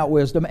gave him that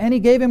wisdom, and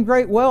He gave him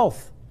great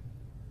wealth.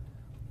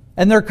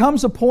 And there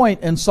comes a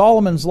point in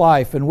Solomon's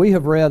life, and we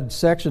have read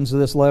sections of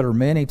this letter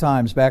many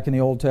times back in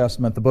the Old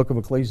Testament, the book of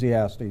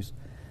Ecclesiastes.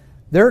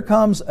 There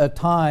comes a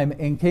time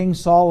in King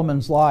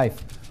Solomon's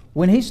life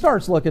when he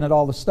starts looking at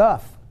all the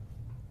stuff.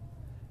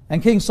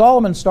 And King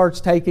Solomon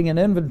starts taking an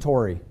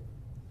inventory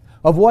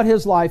of what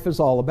his life is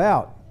all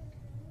about.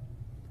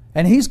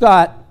 And he's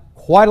got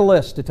quite a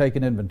list to take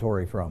an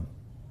inventory from.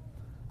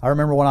 I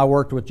remember when I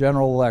worked with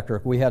General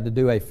Electric, we had to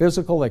do a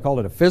physical, they called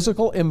it a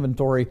physical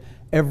inventory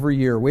every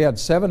year. We had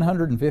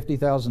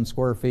 750,000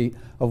 square feet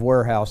of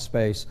warehouse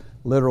space,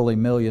 literally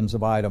millions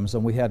of items,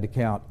 and we had to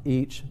count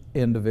each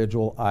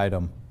individual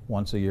item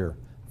once a year.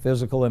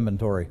 Physical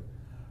inventory.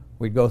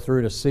 We'd go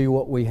through to see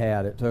what we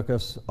had. It took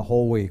us a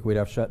whole week. We'd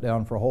have shut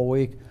down for a whole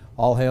week.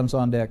 All hands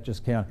on deck,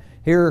 just count.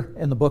 Here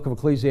in the book of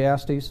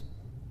Ecclesiastes,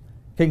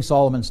 King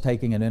Solomon's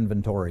taking an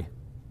inventory.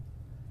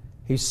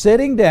 He's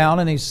sitting down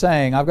and he's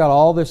saying, I've got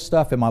all this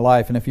stuff in my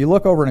life. And if you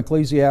look over in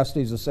Ecclesiastes,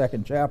 the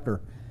 2nd chapter,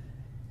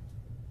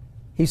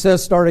 he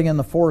says, starting in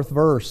the 4th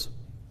verse,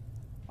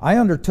 I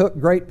undertook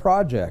great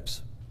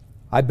projects.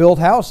 I built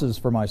houses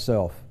for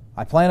myself.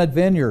 I planted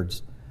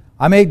vineyards.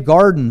 I made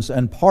gardens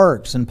and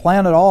parks and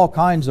planted all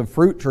kinds of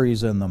fruit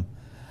trees in them.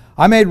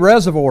 I made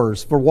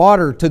reservoirs for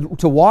water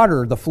to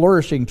water the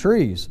flourishing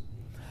trees.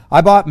 I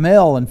bought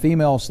male and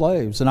female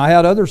slaves, and I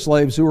had other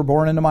slaves who were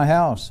born into my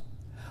house.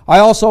 I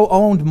also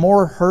owned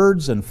more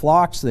herds and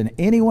flocks than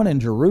anyone in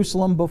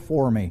Jerusalem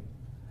before me.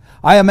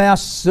 I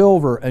amassed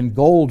silver and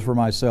gold for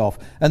myself,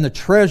 and the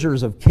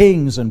treasures of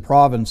kings and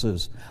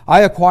provinces.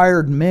 I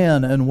acquired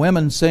men and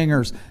women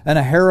singers, and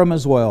a harem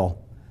as well,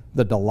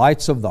 the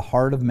delights of the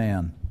heart of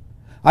man.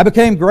 I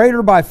became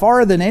greater by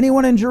far than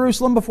anyone in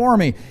Jerusalem before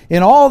me.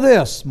 In all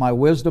this, my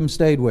wisdom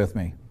stayed with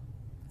me.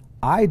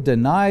 I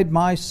denied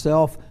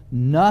myself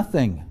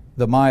nothing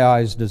that my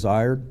eyes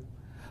desired.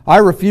 I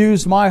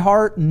refused my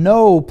heart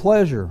no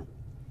pleasure.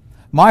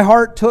 My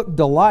heart took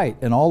delight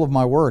in all of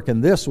my work,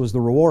 and this was the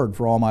reward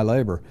for all my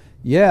labor.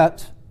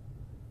 Yet,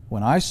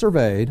 when I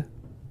surveyed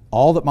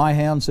all that my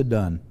hands had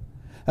done,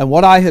 and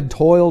what I had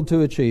toiled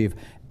to achieve,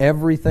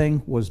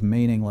 everything was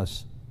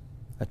meaningless,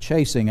 a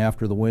chasing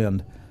after the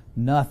wind.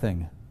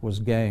 Nothing was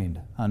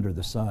gained under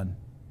the sun.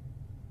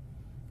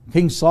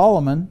 King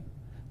Solomon,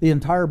 the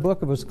entire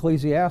book of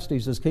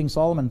Ecclesiastes is King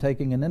Solomon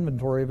taking an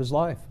inventory of his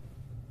life.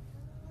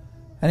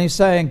 And he's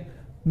saying,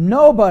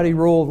 nobody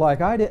ruled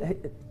like I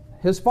did.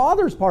 His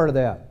father's part of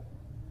that.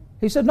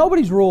 He said,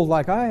 nobody's ruled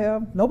like I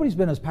have. Nobody's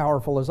been as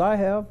powerful as I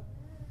have.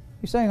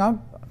 He's saying,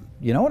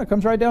 when it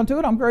comes right down to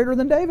it, I'm greater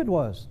than David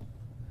was.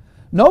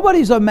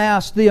 Nobody's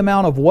amassed the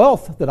amount of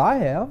wealth that I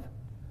have.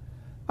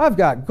 I've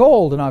got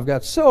gold, and I've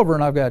got silver,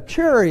 and I've got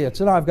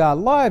chariots, and I've got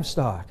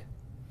livestock.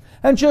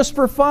 And just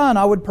for fun,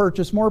 I would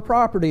purchase more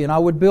property, and I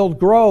would build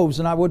groves,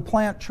 and I would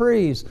plant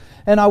trees,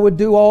 and I would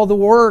do all the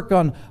work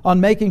on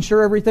making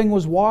sure everything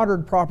was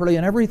watered properly,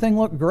 and everything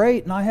looked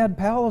great, and I had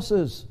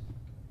palaces.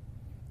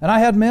 And I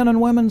had men and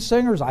women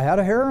singers. I had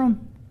a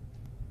harem.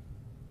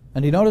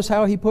 And you notice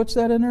how he puts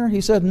that in there?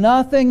 He said,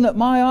 nothing that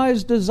my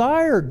eyes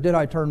desired did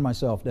I turn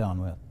myself down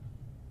with.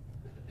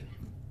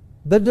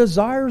 The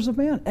desires of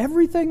man.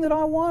 Everything that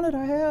I wanted,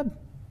 I had.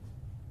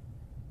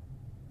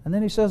 And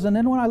then he says, and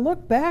then when I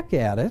look back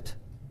at it,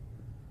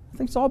 I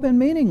think it's all been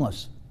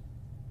meaningless.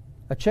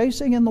 A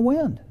chasing in the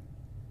wind.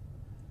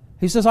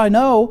 He says, I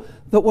know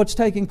that what's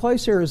taking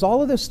place here is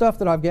all of this stuff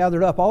that I've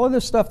gathered up, all of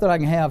this stuff that I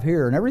can have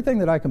here, and everything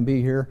that I can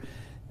be here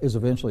is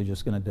eventually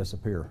just going to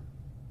disappear.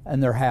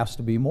 And there has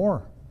to be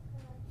more.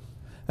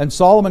 And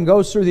Solomon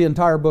goes through the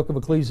entire book of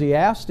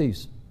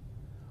Ecclesiastes,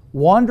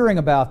 wondering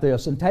about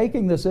this and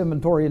taking this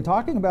inventory and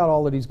talking about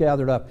all that he's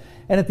gathered up.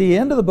 And at the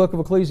end of the book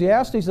of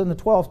Ecclesiastes, in the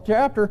 12th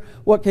chapter,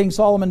 what King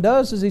Solomon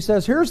does is he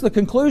says, here's the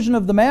conclusion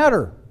of the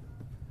matter.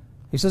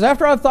 He says,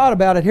 after I've thought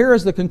about it, here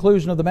is the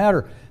conclusion of the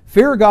matter.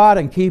 Fear God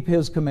and keep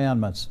His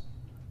commandments,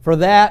 for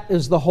that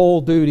is the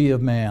whole duty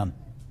of man.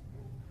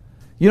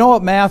 You know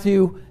what?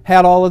 Matthew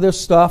had all of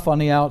this stuff on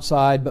the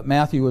outside, but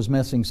Matthew was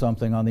missing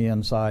something on the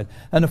inside.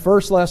 And the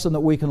first lesson that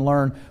we can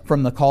learn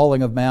from the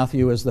calling of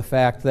Matthew is the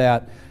fact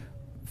that,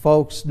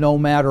 folks, no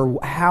matter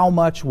how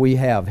much we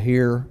have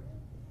here,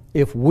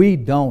 if we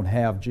don't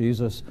have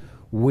Jesus,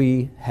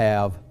 we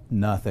have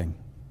nothing.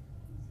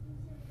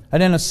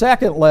 And then a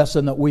second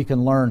lesson that we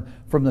can learn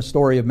from the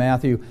story of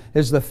Matthew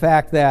is the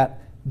fact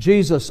that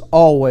Jesus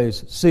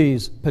always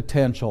sees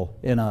potential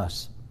in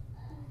us.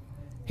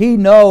 He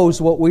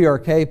knows what we are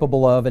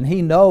capable of, and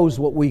He knows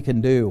what we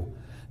can do.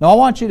 Now, I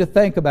want you to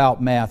think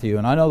about Matthew,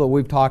 and I know that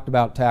we've talked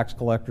about tax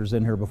collectors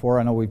in here before.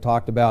 I know we've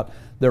talked about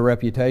their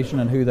reputation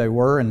and who they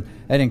were, and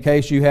in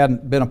case you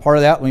hadn't been a part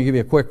of that, let me give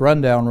you a quick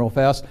rundown real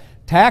fast.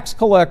 Tax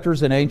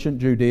collectors in ancient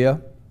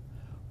Judea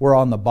were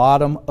on the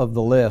bottom of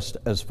the list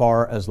as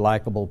far as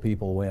likable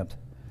people went.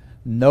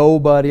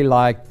 Nobody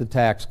liked the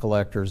tax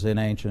collectors in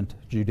ancient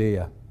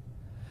Judea.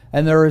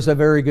 And there is a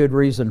very good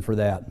reason for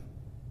that.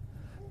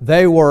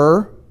 They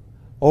were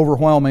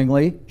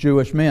overwhelmingly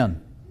Jewish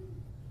men.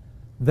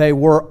 They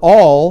were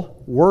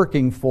all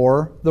working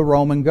for the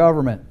Roman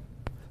government.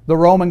 The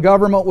Roman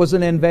government was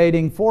an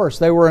invading force.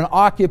 They were an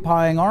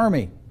occupying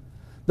army.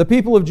 The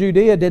people of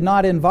Judea did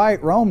not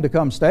invite Rome to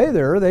come stay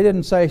there. They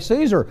didn't say,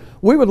 Caesar,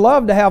 we would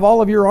love to have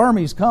all of your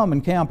armies come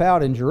and camp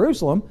out in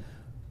Jerusalem.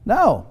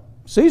 No,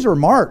 Caesar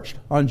marched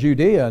on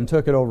Judea and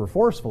took it over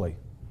forcefully.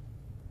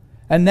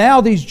 And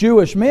now these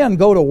Jewish men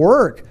go to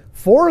work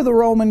for the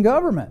Roman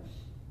government.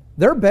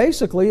 They're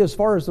basically, as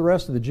far as the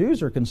rest of the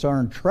Jews are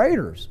concerned,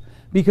 traitors.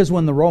 Because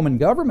when the Roman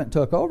government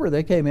took over,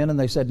 they came in and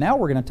they said, now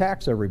we're going to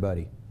tax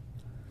everybody.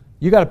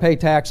 You got to pay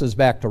taxes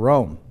back to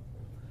Rome.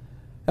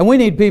 And we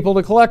need people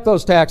to collect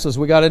those taxes.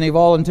 We got any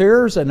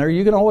volunteers? And there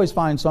you can always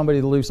find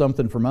somebody to do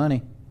something for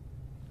money.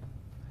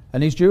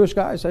 And these Jewish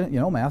guys,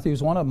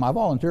 Matthew's one of them. I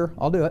volunteer.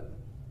 I'll do it.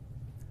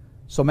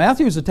 So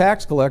Matthew's a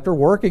tax collector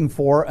working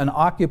for an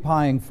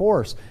occupying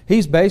force.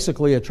 He's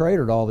basically a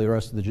traitor to all the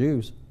rest of the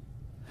Jews.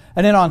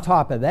 And then on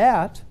top of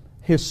that,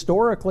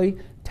 historically,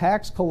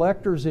 tax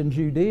collectors in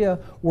Judea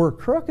were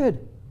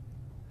crooked.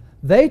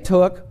 They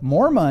took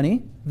more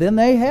money than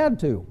they had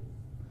to.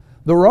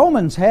 The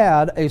Romans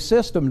had a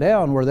system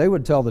down where they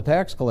would tell the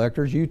tax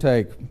collectors, you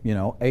take,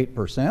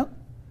 8%.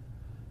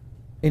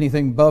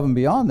 Anything above and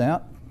beyond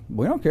that,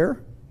 we don't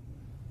care.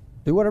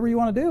 Do whatever you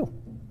want to do.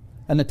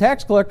 And the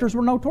tax collectors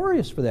were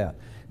notorious for that.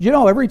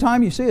 Every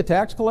time you see a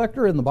tax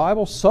collector in the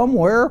Bible,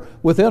 somewhere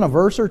within a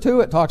verse or two,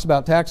 it talks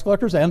about tax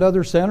collectors and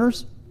other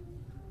sinners.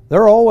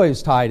 They're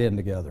always tied in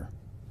together.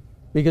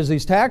 Because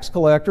these tax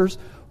collectors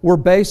were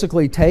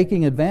basically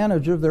taking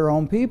advantage of their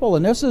own people.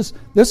 And this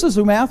is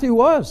who Matthew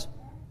was.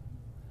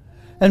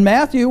 And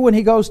Matthew, when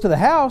he goes to the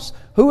house,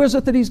 who is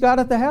it that he's got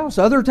at the house?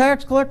 Other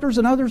tax collectors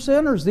and other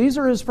sinners. These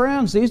are his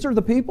friends. These are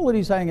the people that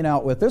he's hanging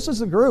out with. This is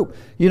the group.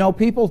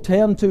 People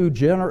tend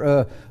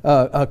to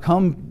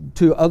come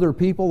to other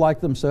people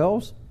like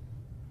themselves.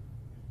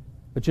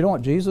 But you know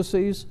what Jesus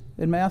sees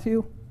in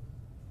Matthew?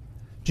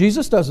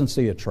 Jesus doesn't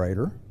see a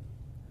traitor.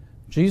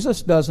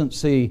 Jesus doesn't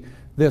see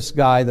this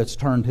guy that's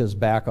turned his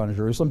back on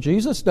Jerusalem.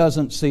 Jesus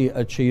doesn't see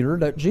a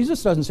cheater.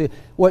 Jesus doesn't see.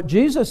 What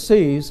Jesus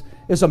sees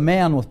is a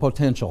man with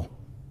potential.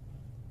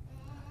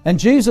 And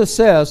Jesus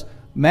says,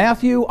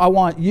 Matthew, I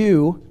want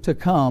you to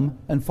come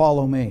and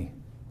follow me.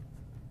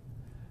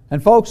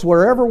 And folks,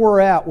 wherever we're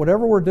at,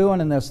 whatever we're doing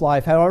in this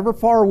life, however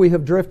far we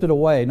have drifted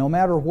away, no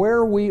matter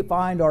where we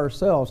find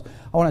ourselves,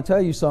 I want to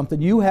tell you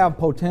something. You have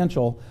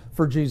potential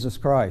for Jesus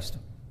Christ.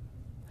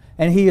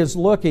 And He is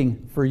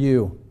looking for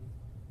you.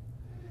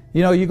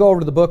 You go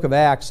over to the book of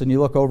Acts and you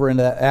look over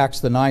into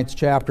Acts, the 9th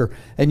chapter,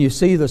 and you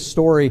see the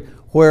story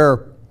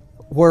where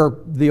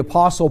the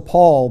Apostle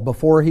Paul,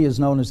 before he is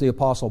known as the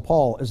Apostle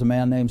Paul, is a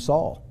man named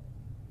Saul.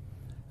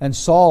 And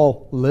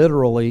Saul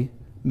literally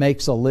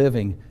makes a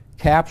living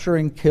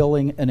capturing,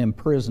 killing, and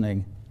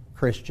imprisoning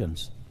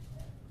Christians.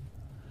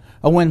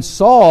 And when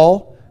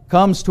Saul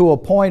comes to a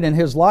point in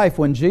his life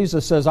when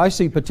Jesus says, I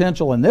see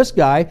potential in this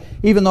guy,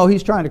 even though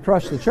he's trying to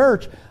crush the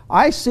church,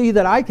 I see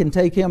that I can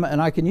take him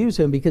and I can use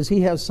him because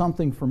he has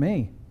something for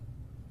me.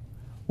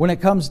 When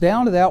it comes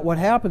down to that, what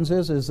happens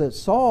is that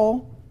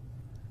Saul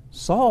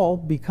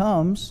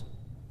becomes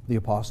the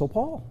Apostle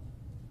Paul.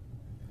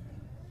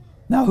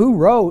 Now, who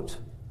wrote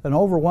an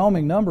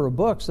overwhelming number of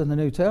books in the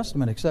New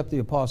Testament except the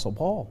Apostle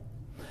Paul?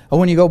 And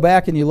when you go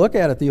back and you look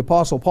at it, the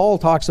Apostle Paul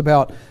talks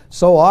about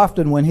so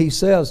often when he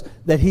says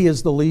that he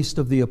is the least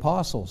of the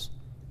apostles,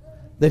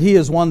 that he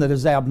is one that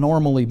is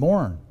abnormally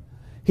born.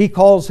 He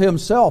calls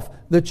himself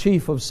the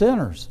chief of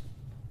sinners.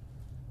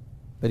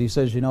 But he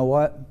says, you know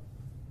what?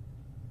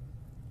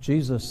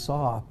 Jesus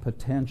saw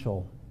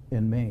potential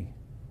in me.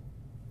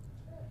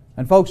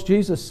 And folks,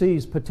 Jesus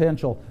sees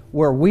potential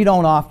where we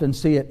don't often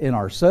see it in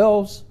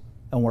ourselves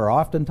and where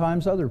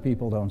oftentimes other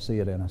people don't see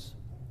it in us.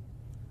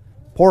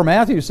 Poor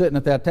Matthew sitting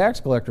at that tax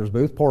collector's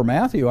booth. Poor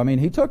Matthew,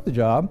 he took the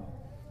job.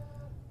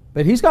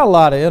 But he's got a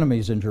lot of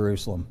enemies in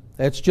Jerusalem.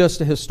 It's just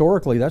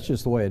historically, that's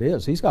just the way it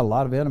is. He's got a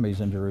lot of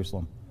enemies in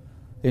Jerusalem,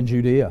 in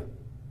Judea.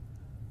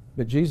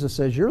 But Jesus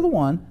says, you're the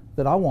one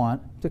that I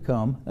want to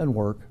come and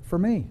work for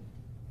me.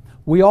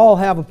 We all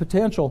have a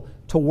potential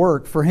to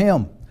work for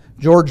Him.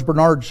 George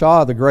Bernard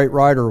Shaw, the great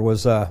writer,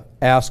 was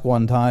asked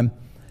one time.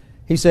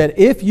 He said,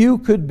 if you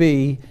could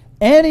be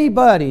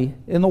anybody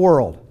in the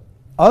world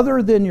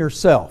other than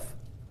yourself,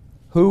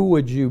 who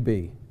would you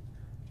be?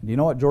 Do you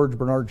know what George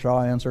Bernard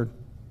Shaw answered?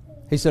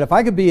 He said, if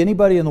I could be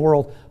anybody in the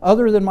world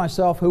other than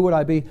myself, who would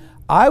I be?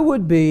 I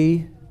would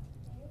be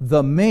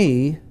the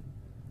me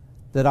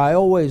that I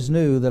always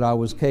knew that I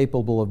was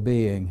capable of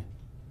being,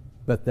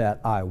 but that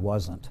I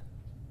wasn't.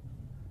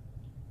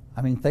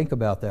 Think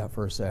about that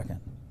for a second.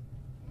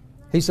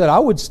 He said, I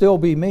would still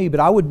be me, but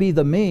I would be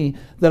the me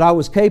that I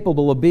was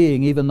capable of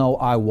being even though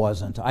I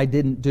wasn't. I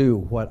didn't do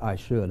what I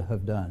should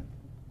have done.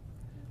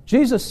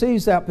 Jesus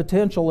sees that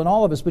potential in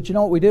all of us, but you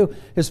know what we do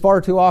is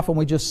far too often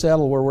we just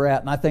settle where we're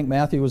at. And I think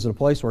Matthew was at a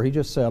place where he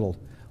just settled.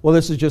 Well,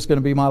 this is just going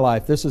to be my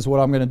life. This is what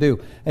I'm going to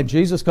do. And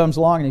Jesus comes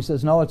along and He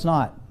says, no, it's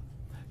not.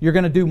 You're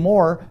going to do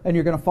more and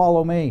you're going to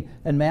follow me.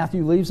 And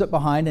Matthew leaves it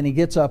behind and he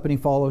gets up and he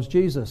follows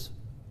Jesus.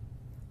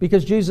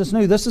 Because Jesus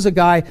knew this is a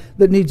guy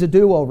that needs a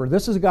do-over.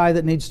 This is a guy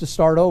that needs to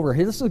start over.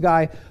 This is a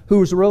guy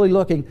who's really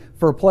looking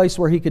for a place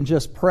where he can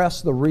just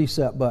press the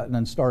reset button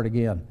and start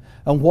again.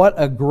 And what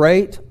a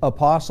great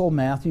apostle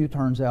Matthew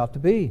turns out to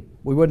be.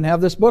 We wouldn't have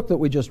this book that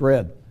we just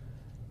read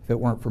if it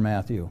weren't for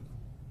Matthew.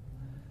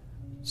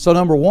 So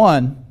number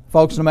one,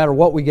 folks, no matter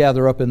what we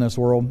gather up in this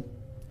world,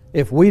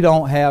 if we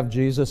don't have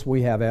Jesus,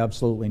 we have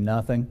absolutely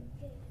nothing.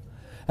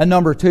 And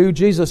number two,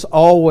 Jesus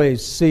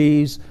always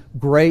sees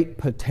great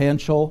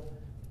potential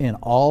in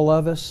all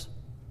of us.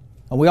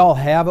 And we all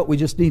have it. We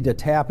just need to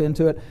tap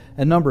into it.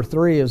 And number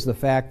three is the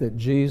fact that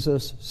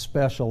Jesus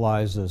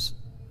specializes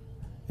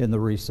in the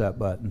reset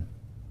button.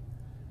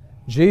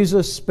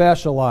 Jesus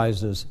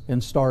specializes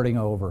in starting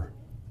over.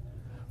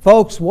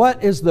 Folks,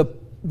 what is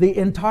the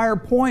entire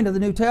point of the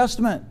New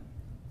Testament?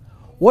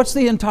 What's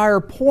the entire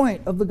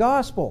point of the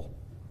gospel?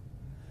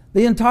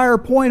 The entire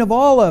point of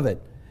all of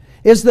it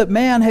is that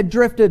man had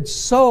drifted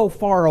so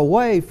far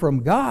away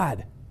from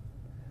God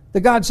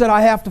that God said,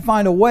 I have to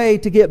find a way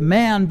to get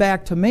man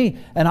back to me,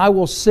 and I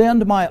will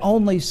send my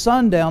only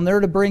Son down there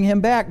to bring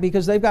him back,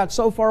 because they've got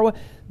so far away.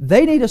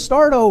 They need to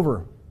start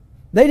over.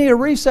 They need a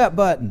reset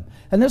button.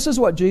 And this is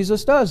what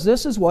Jesus does.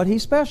 This is what He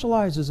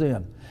specializes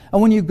in.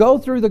 And when you go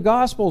through the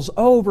Gospels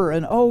over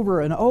and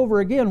over and over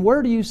again,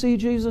 where do you see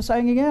Jesus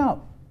hanging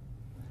out?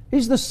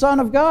 He's the Son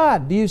of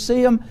God. Do you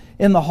see Him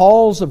in the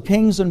halls of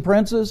kings and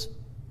princes?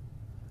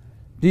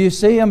 Do you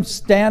see Him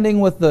standing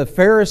with the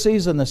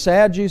Pharisees and the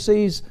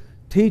Sadducees,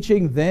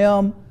 teaching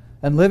them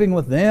and living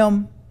with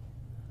them?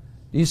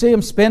 Do you see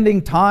Him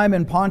spending time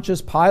in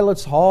Pontius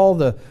Pilate's hall,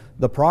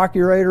 the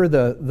procurator,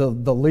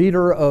 the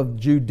leader of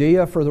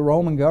Judea for the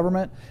Roman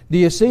government? Do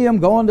you see Him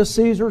going to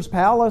Caesar's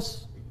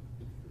palace?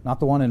 Not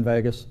the one in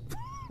Vegas.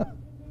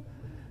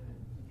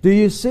 Do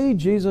you see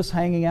Jesus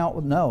hanging out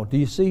with? No. Do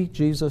you see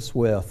Jesus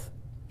with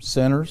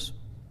sinners?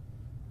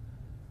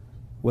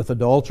 With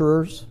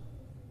adulterers?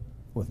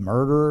 With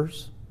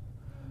murderers?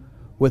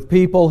 With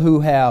people who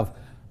have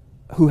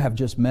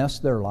just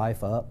messed their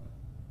life up?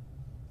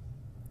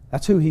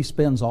 That's who He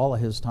spends all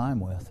of His time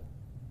with.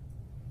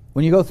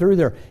 When you go through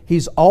there,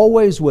 He's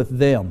always with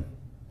them.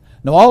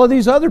 Now, all of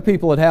these other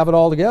people that have it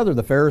all together,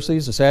 the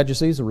Pharisees, the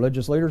Sadducees, the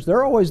religious leaders,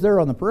 they're always there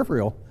on the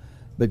peripheral,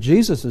 but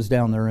Jesus is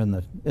down there in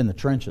the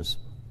trenches.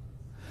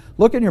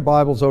 Look in your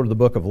Bibles over to the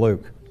book of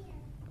Luke.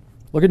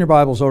 Look in your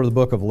Bibles over to the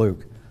book of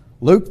Luke.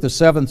 Luke, the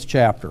 7th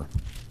chapter.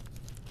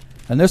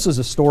 And this is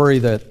a story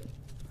that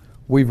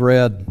we've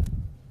read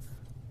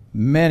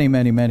many,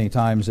 many, many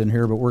times in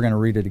here, but we're going to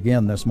read it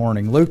again this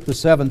morning. Luke, the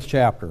 7th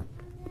chapter.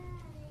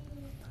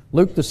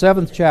 Luke, the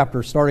 7th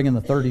chapter, starting in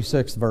the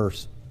 36th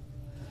verse.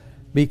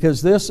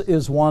 Because this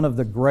is one of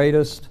the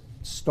greatest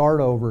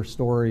start-over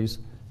stories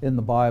in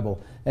the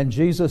Bible. And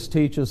Jesus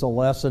teaches a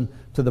lesson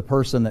to the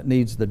person that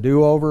needs the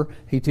do-over.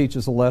 He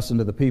teaches a lesson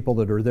to the people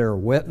that are there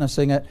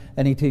witnessing it.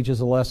 And He teaches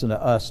a lesson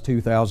to us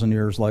 2,000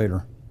 years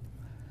later.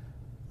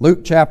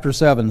 Luke chapter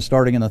 7,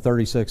 starting in the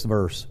 36th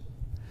verse.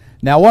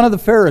 Now one of the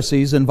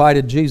Pharisees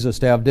invited Jesus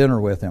to have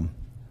dinner with him.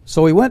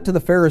 So He went to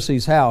the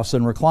Pharisee's house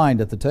and reclined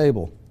at the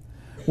table.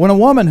 When a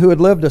woman who had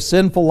lived a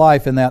sinful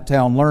life in that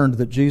town learned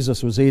that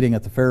Jesus was eating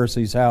at the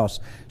Pharisee's house,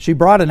 she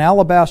brought an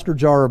alabaster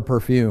jar of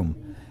perfume.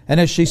 And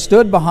as she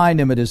stood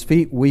behind Him at His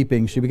feet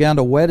weeping, she began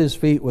to wet His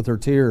feet with her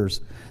tears.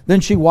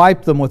 Then she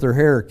wiped them with her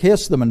hair,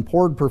 kissed them, and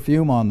poured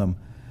perfume on them.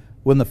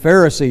 When the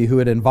Pharisee who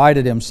had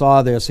invited him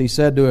saw this, he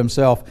said to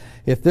himself,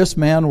 if this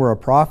man were a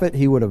prophet,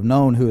 he would have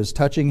known who is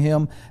touching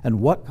him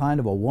and what kind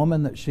of a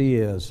woman that she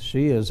is.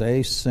 She is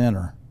a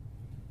sinner.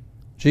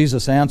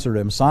 Jesus answered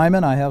him,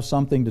 Simon, I have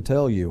something to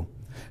tell you.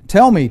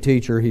 Tell me,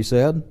 teacher, he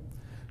said.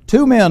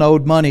 2 men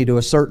owed money to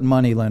a certain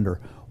moneylender.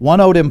 One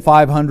owed him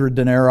 500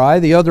 denarii,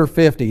 the other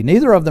 50.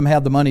 Neither of them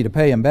had the money to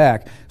pay him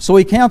back, so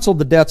he canceled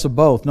the debts of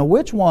both. Now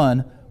which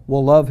one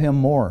will love him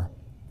more?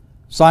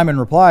 Simon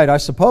replied, I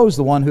suppose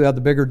the one who had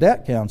the bigger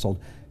debt canceled.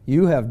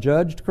 You have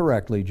judged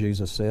correctly,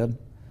 Jesus said.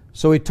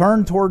 So He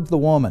turned toward the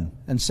woman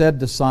and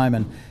said to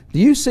Simon, do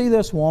you see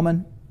this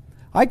woman?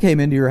 I came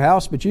into your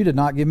house, but you did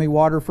not give me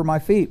water for my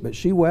feet, but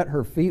she wet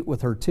my feet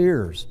with her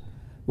tears,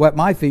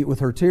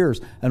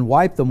 and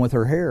wiped them with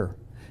her hair.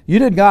 You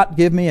did not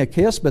give me a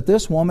kiss, but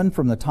this woman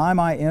from the time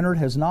I entered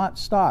has not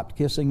stopped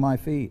kissing my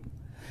feet.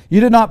 You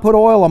did not put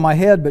oil on my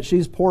head, but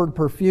she's poured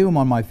perfume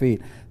on my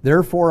feet.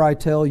 Therefore I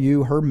tell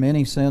you, her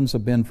many sins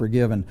have been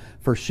forgiven.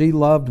 For she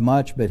loved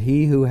much, but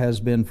he who has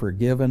been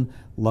forgiven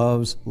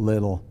loves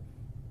little.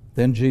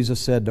 Then Jesus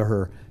said to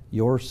her,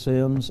 your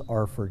sins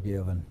are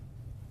forgiven.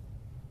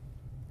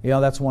 You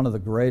know, that's one of the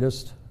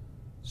greatest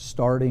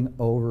starting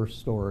over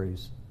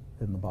stories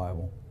in the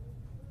Bible.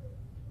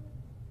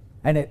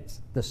 And it's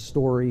the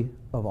story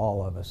of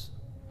all of us.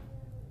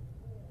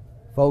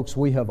 Folks,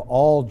 we have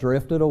all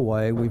drifted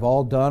away. We've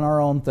all done our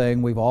own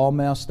thing. We've all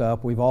messed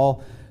up. We've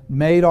all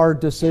made our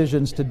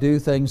decisions to do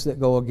things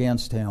that go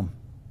against Him.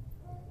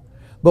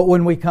 But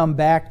when we come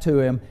back to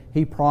Him,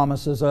 He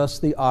promises us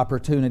the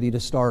opportunity to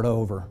start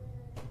over.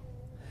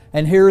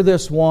 And here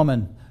this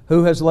woman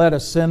who has led a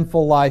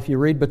sinful life, you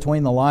read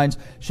between the lines,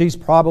 she's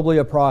probably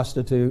a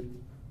prostitute.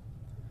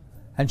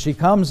 And she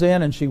comes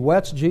in and she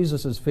wets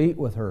Jesus' feet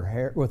with her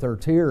hair, with her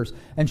tears,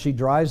 and she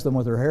dries them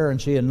with her hair, and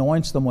she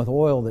anoints them with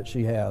oil that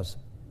she has.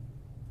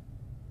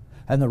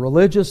 And the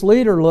religious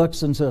leader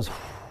looks and says,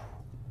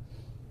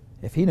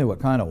 if he knew what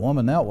kind of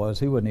woman that was,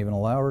 he wouldn't even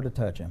allow her to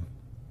touch him.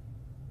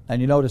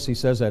 And you notice he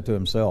says that to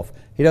himself.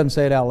 He doesn't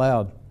say it out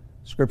loud.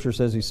 Scripture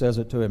says he says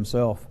it to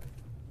himself.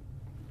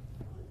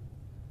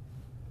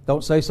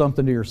 Don't say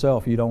something to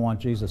yourself you don't want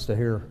Jesus to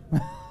hear.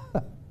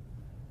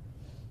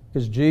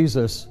 Because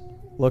Jesus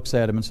looks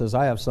at him and says,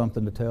 I have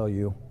something to tell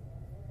you.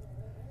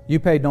 You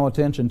paid no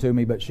attention to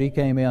me, but she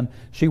came in,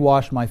 she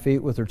washed my feet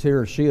with her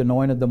tears, she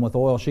anointed them with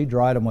oil, she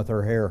dried them with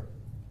her hair.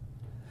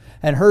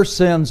 And her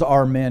sins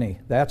are many,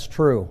 that's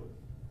true.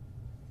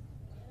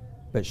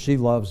 But she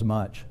loves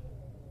much.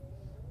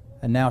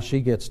 And now she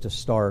gets to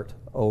start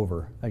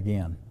over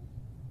again.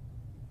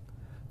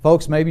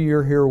 Folks, maybe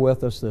you're here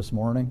with us this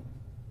morning,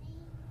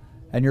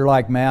 and you're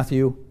like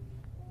Matthew.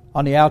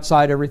 On the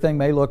outside, everything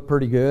may look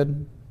pretty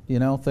good. You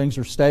know, things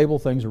are stable,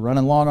 things are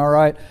running along all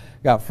right.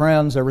 Got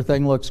friends,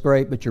 everything looks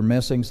great, but you're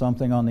missing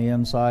something on the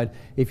inside.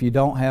 If you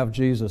don't have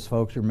Jesus,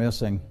 folks, you're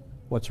missing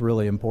what's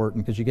really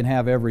important, because you can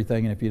have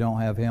everything, and if you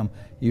don't have Him,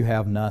 you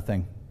have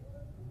nothing.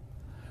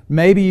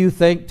 Maybe you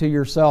think to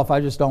yourself, I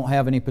just don't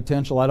have any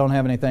potential, I don't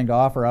have anything to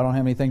offer, I don't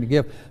have anything to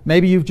give.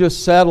 Maybe you've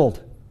just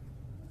settled.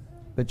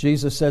 But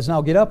Jesus says,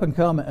 now get up and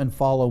come and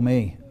follow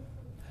me,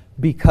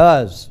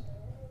 because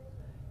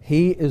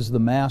He is the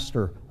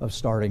master of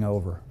starting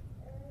over.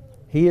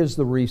 He is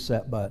the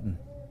reset button.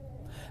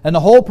 And the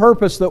whole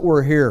purpose that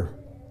we're here,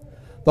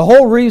 the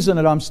whole reason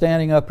that I'm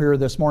standing up here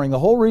this morning, the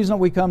whole reason that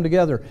we come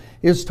together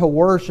is to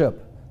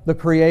worship the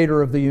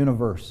Creator of the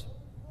universe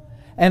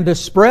and to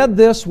spread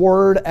this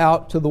word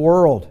out to the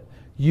world.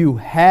 You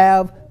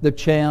have the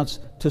chance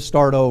to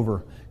start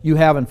over. You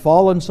haven't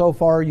fallen so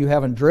far, you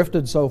haven't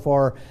drifted so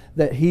far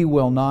that He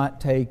will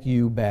not take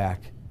you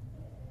back.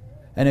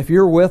 And if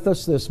you're with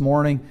us this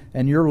morning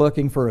and you're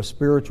looking for a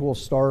spiritual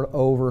start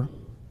over,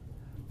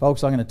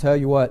 folks, I'm going to tell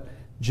you what,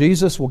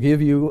 Jesus will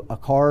give you a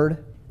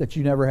card that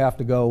you never have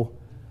to go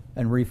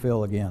and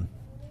refill again.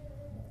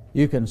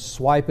 You can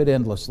swipe it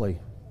endlessly.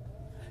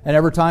 And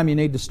every time you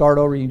need to start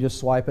over, you can just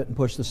swipe it and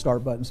push the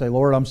start button and say,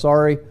 Lord, I'm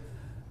sorry.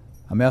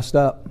 I messed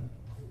up.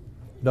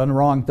 Done the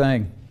wrong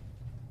thing.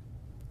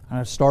 I'm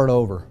going to start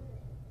over.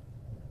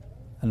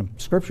 And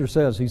the Scripture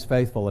says He's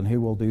faithful and He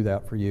will do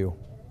that for you.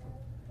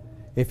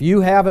 If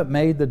you haven't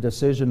made the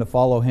decision to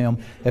follow Him,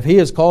 if He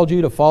has called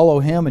you to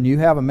follow Him and you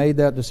haven't made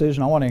that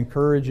decision, I want to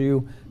encourage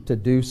you to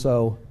do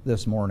so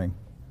this morning.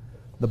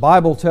 The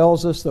Bible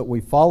tells us that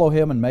we follow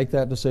Him and make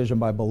that decision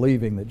by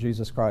believing that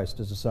Jesus Christ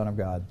is the Son of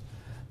God,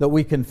 that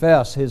we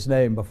confess His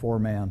name before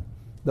man,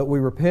 that we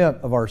repent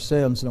of our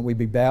sins and that we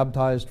be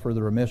baptized for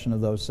the remission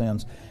of those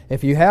sins.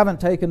 If you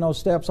haven't taken those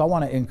steps, I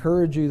want to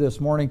encourage you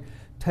this morning,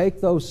 take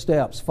those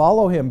steps.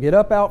 Follow Him. Get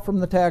up out from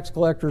the tax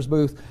collector's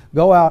booth.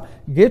 Go out.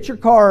 Get your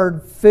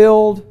card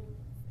filled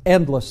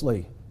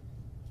endlessly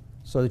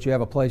so that you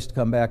have a place to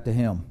come back to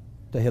Him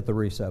to hit the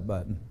reset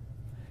button.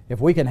 If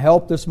we can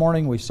help this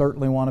morning, we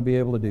certainly want to be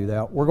able to do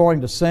that. We're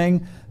going to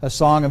sing a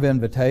song of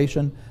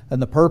invitation,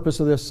 and the purpose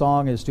of this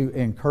song is to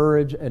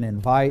encourage and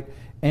invite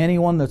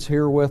anyone that's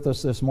here with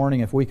us this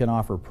morning. If we can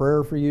offer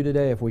prayer for you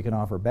today, if we can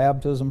offer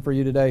baptism for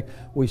you today,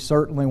 we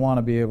certainly want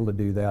to be able to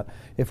do that.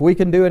 If we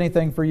can do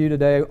anything for you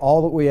today,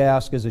 all that we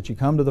ask is that you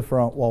come to the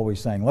front while we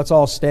sing. Let's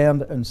all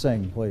stand and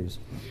sing, please.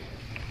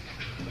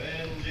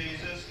 When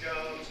Jesus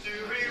comes to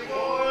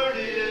reward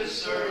His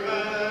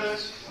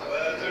servants,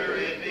 whether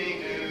it be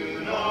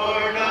noon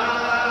or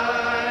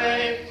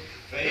night,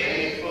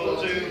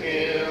 faithful to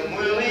Him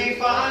will He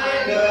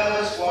find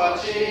us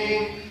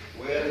watching,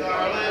 with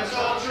our lamps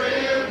all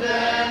trimmed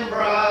and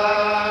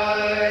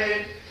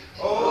bright.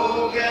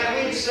 Oh,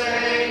 can we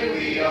say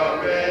we are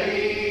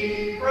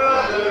ready,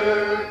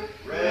 brother,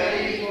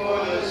 ready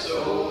for the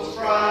soul's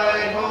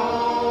bride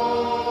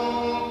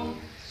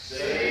home?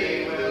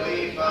 Say, will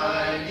He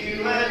find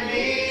you and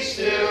me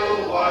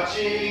still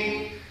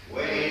watching,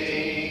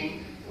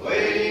 waiting,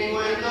 waiting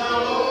when the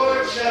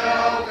Lord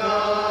shall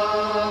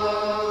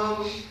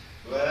come?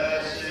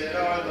 Blessed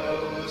are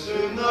those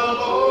whom the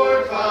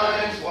Lord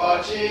finds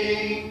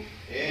watching,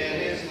 in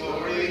His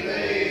glory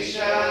they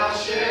shall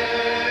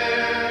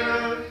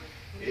share.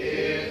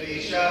 If He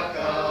shall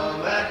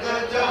come at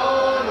the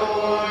dawn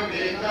or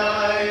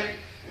midnight,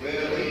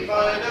 will He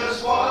find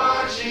us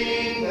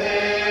watching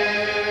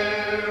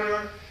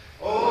there?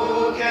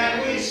 Oh,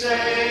 can we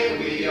say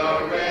we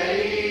are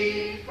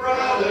ready,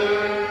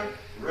 brother,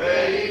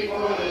 ready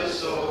for the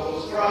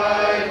soul's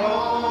bride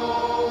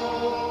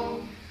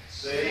home?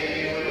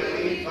 Say, will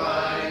He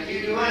find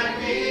you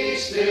and me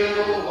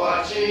still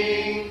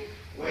watching,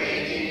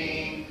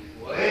 waiting,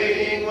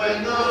 waiting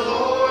when the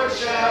Lord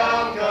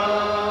shall come?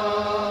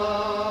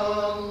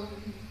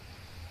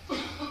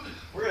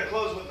 We're going to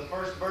close with the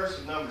first verse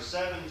of number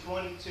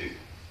 722.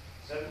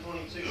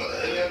 722.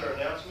 Any other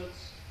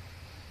announcements?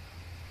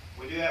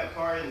 We do have a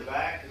card in the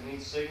back that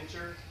needs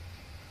signature.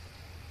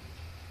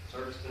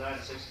 Service tonight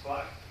at 6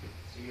 o'clock.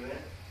 See you then.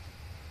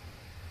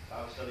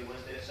 Bible study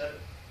Wednesday at 7.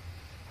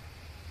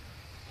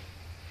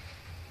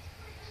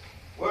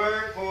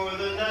 Work, for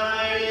the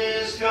night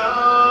is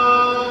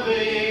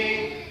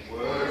coming.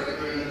 Work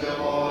through the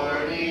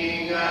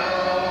morning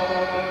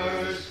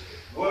hours.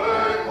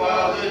 Work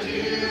while the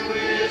dew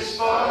is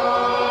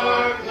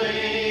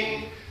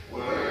sparkling.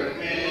 Work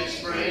mid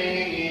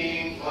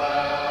springing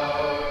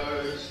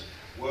flowers.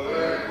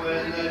 Work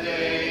when the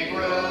day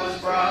grows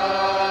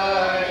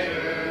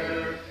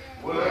brighter.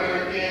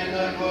 Work in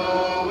the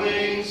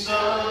glowing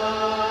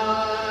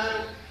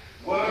sun.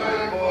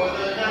 Work, for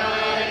the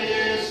night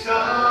is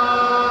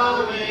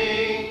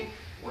coming.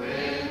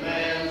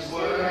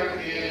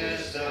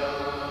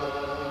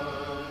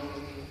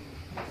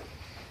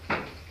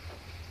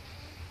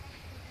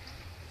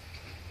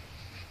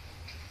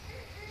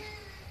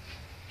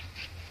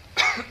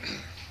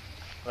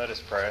 Let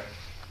us pray.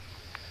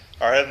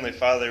 Our Heavenly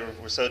Father,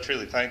 we're so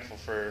truly thankful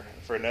for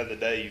another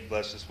day you've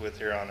blessed us with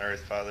here on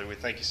earth, Father. We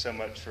thank you so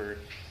much for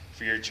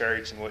your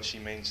church and what she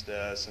means to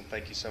us, and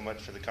thank you so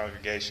much for the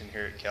congregation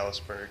here at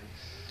Callisburg.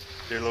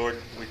 Dear Lord,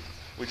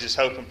 we just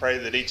hope and pray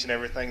that each and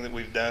everything that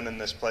we've done in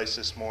this place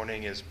this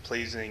morning is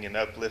pleasing and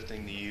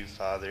uplifting to you,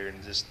 Father,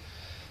 and just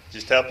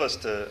help us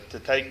to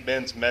take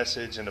Ben's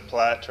message and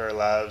apply it to our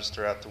lives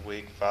throughout the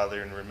week,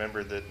 Father, and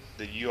remember that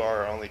you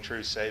are our only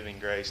true saving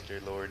grace,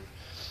 dear Lord.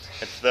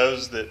 And for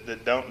those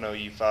that don't know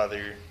you,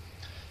 Father,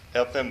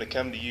 help them to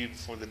come to you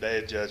before the day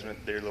of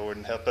judgment, dear Lord,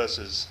 and help us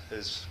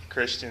as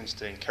Christians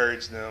to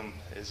encourage them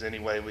as any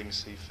way we can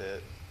see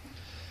fit.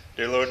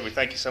 Dear Lord, we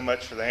thank you so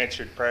much for the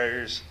answered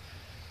prayers.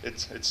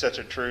 It's such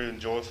a true and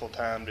joyful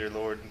time, dear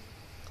Lord.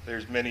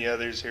 There's many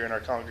others here in our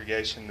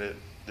congregation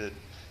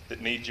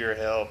that need your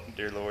help,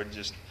 dear Lord.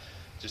 Just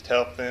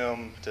help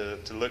them to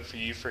look for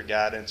you for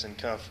guidance and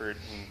comfort,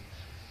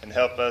 and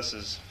help us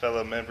as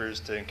fellow members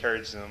to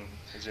encourage them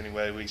as any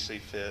way we see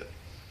fit.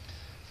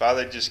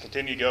 Father, just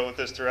continue to go with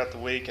us throughout the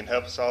week and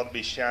help us all to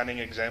be shining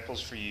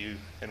examples for you.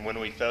 And when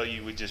we fail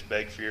you, we just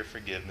beg for your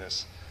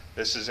forgiveness.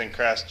 This is in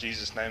Christ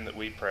Jesus' name that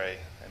we pray.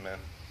 Amen.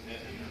 Amen.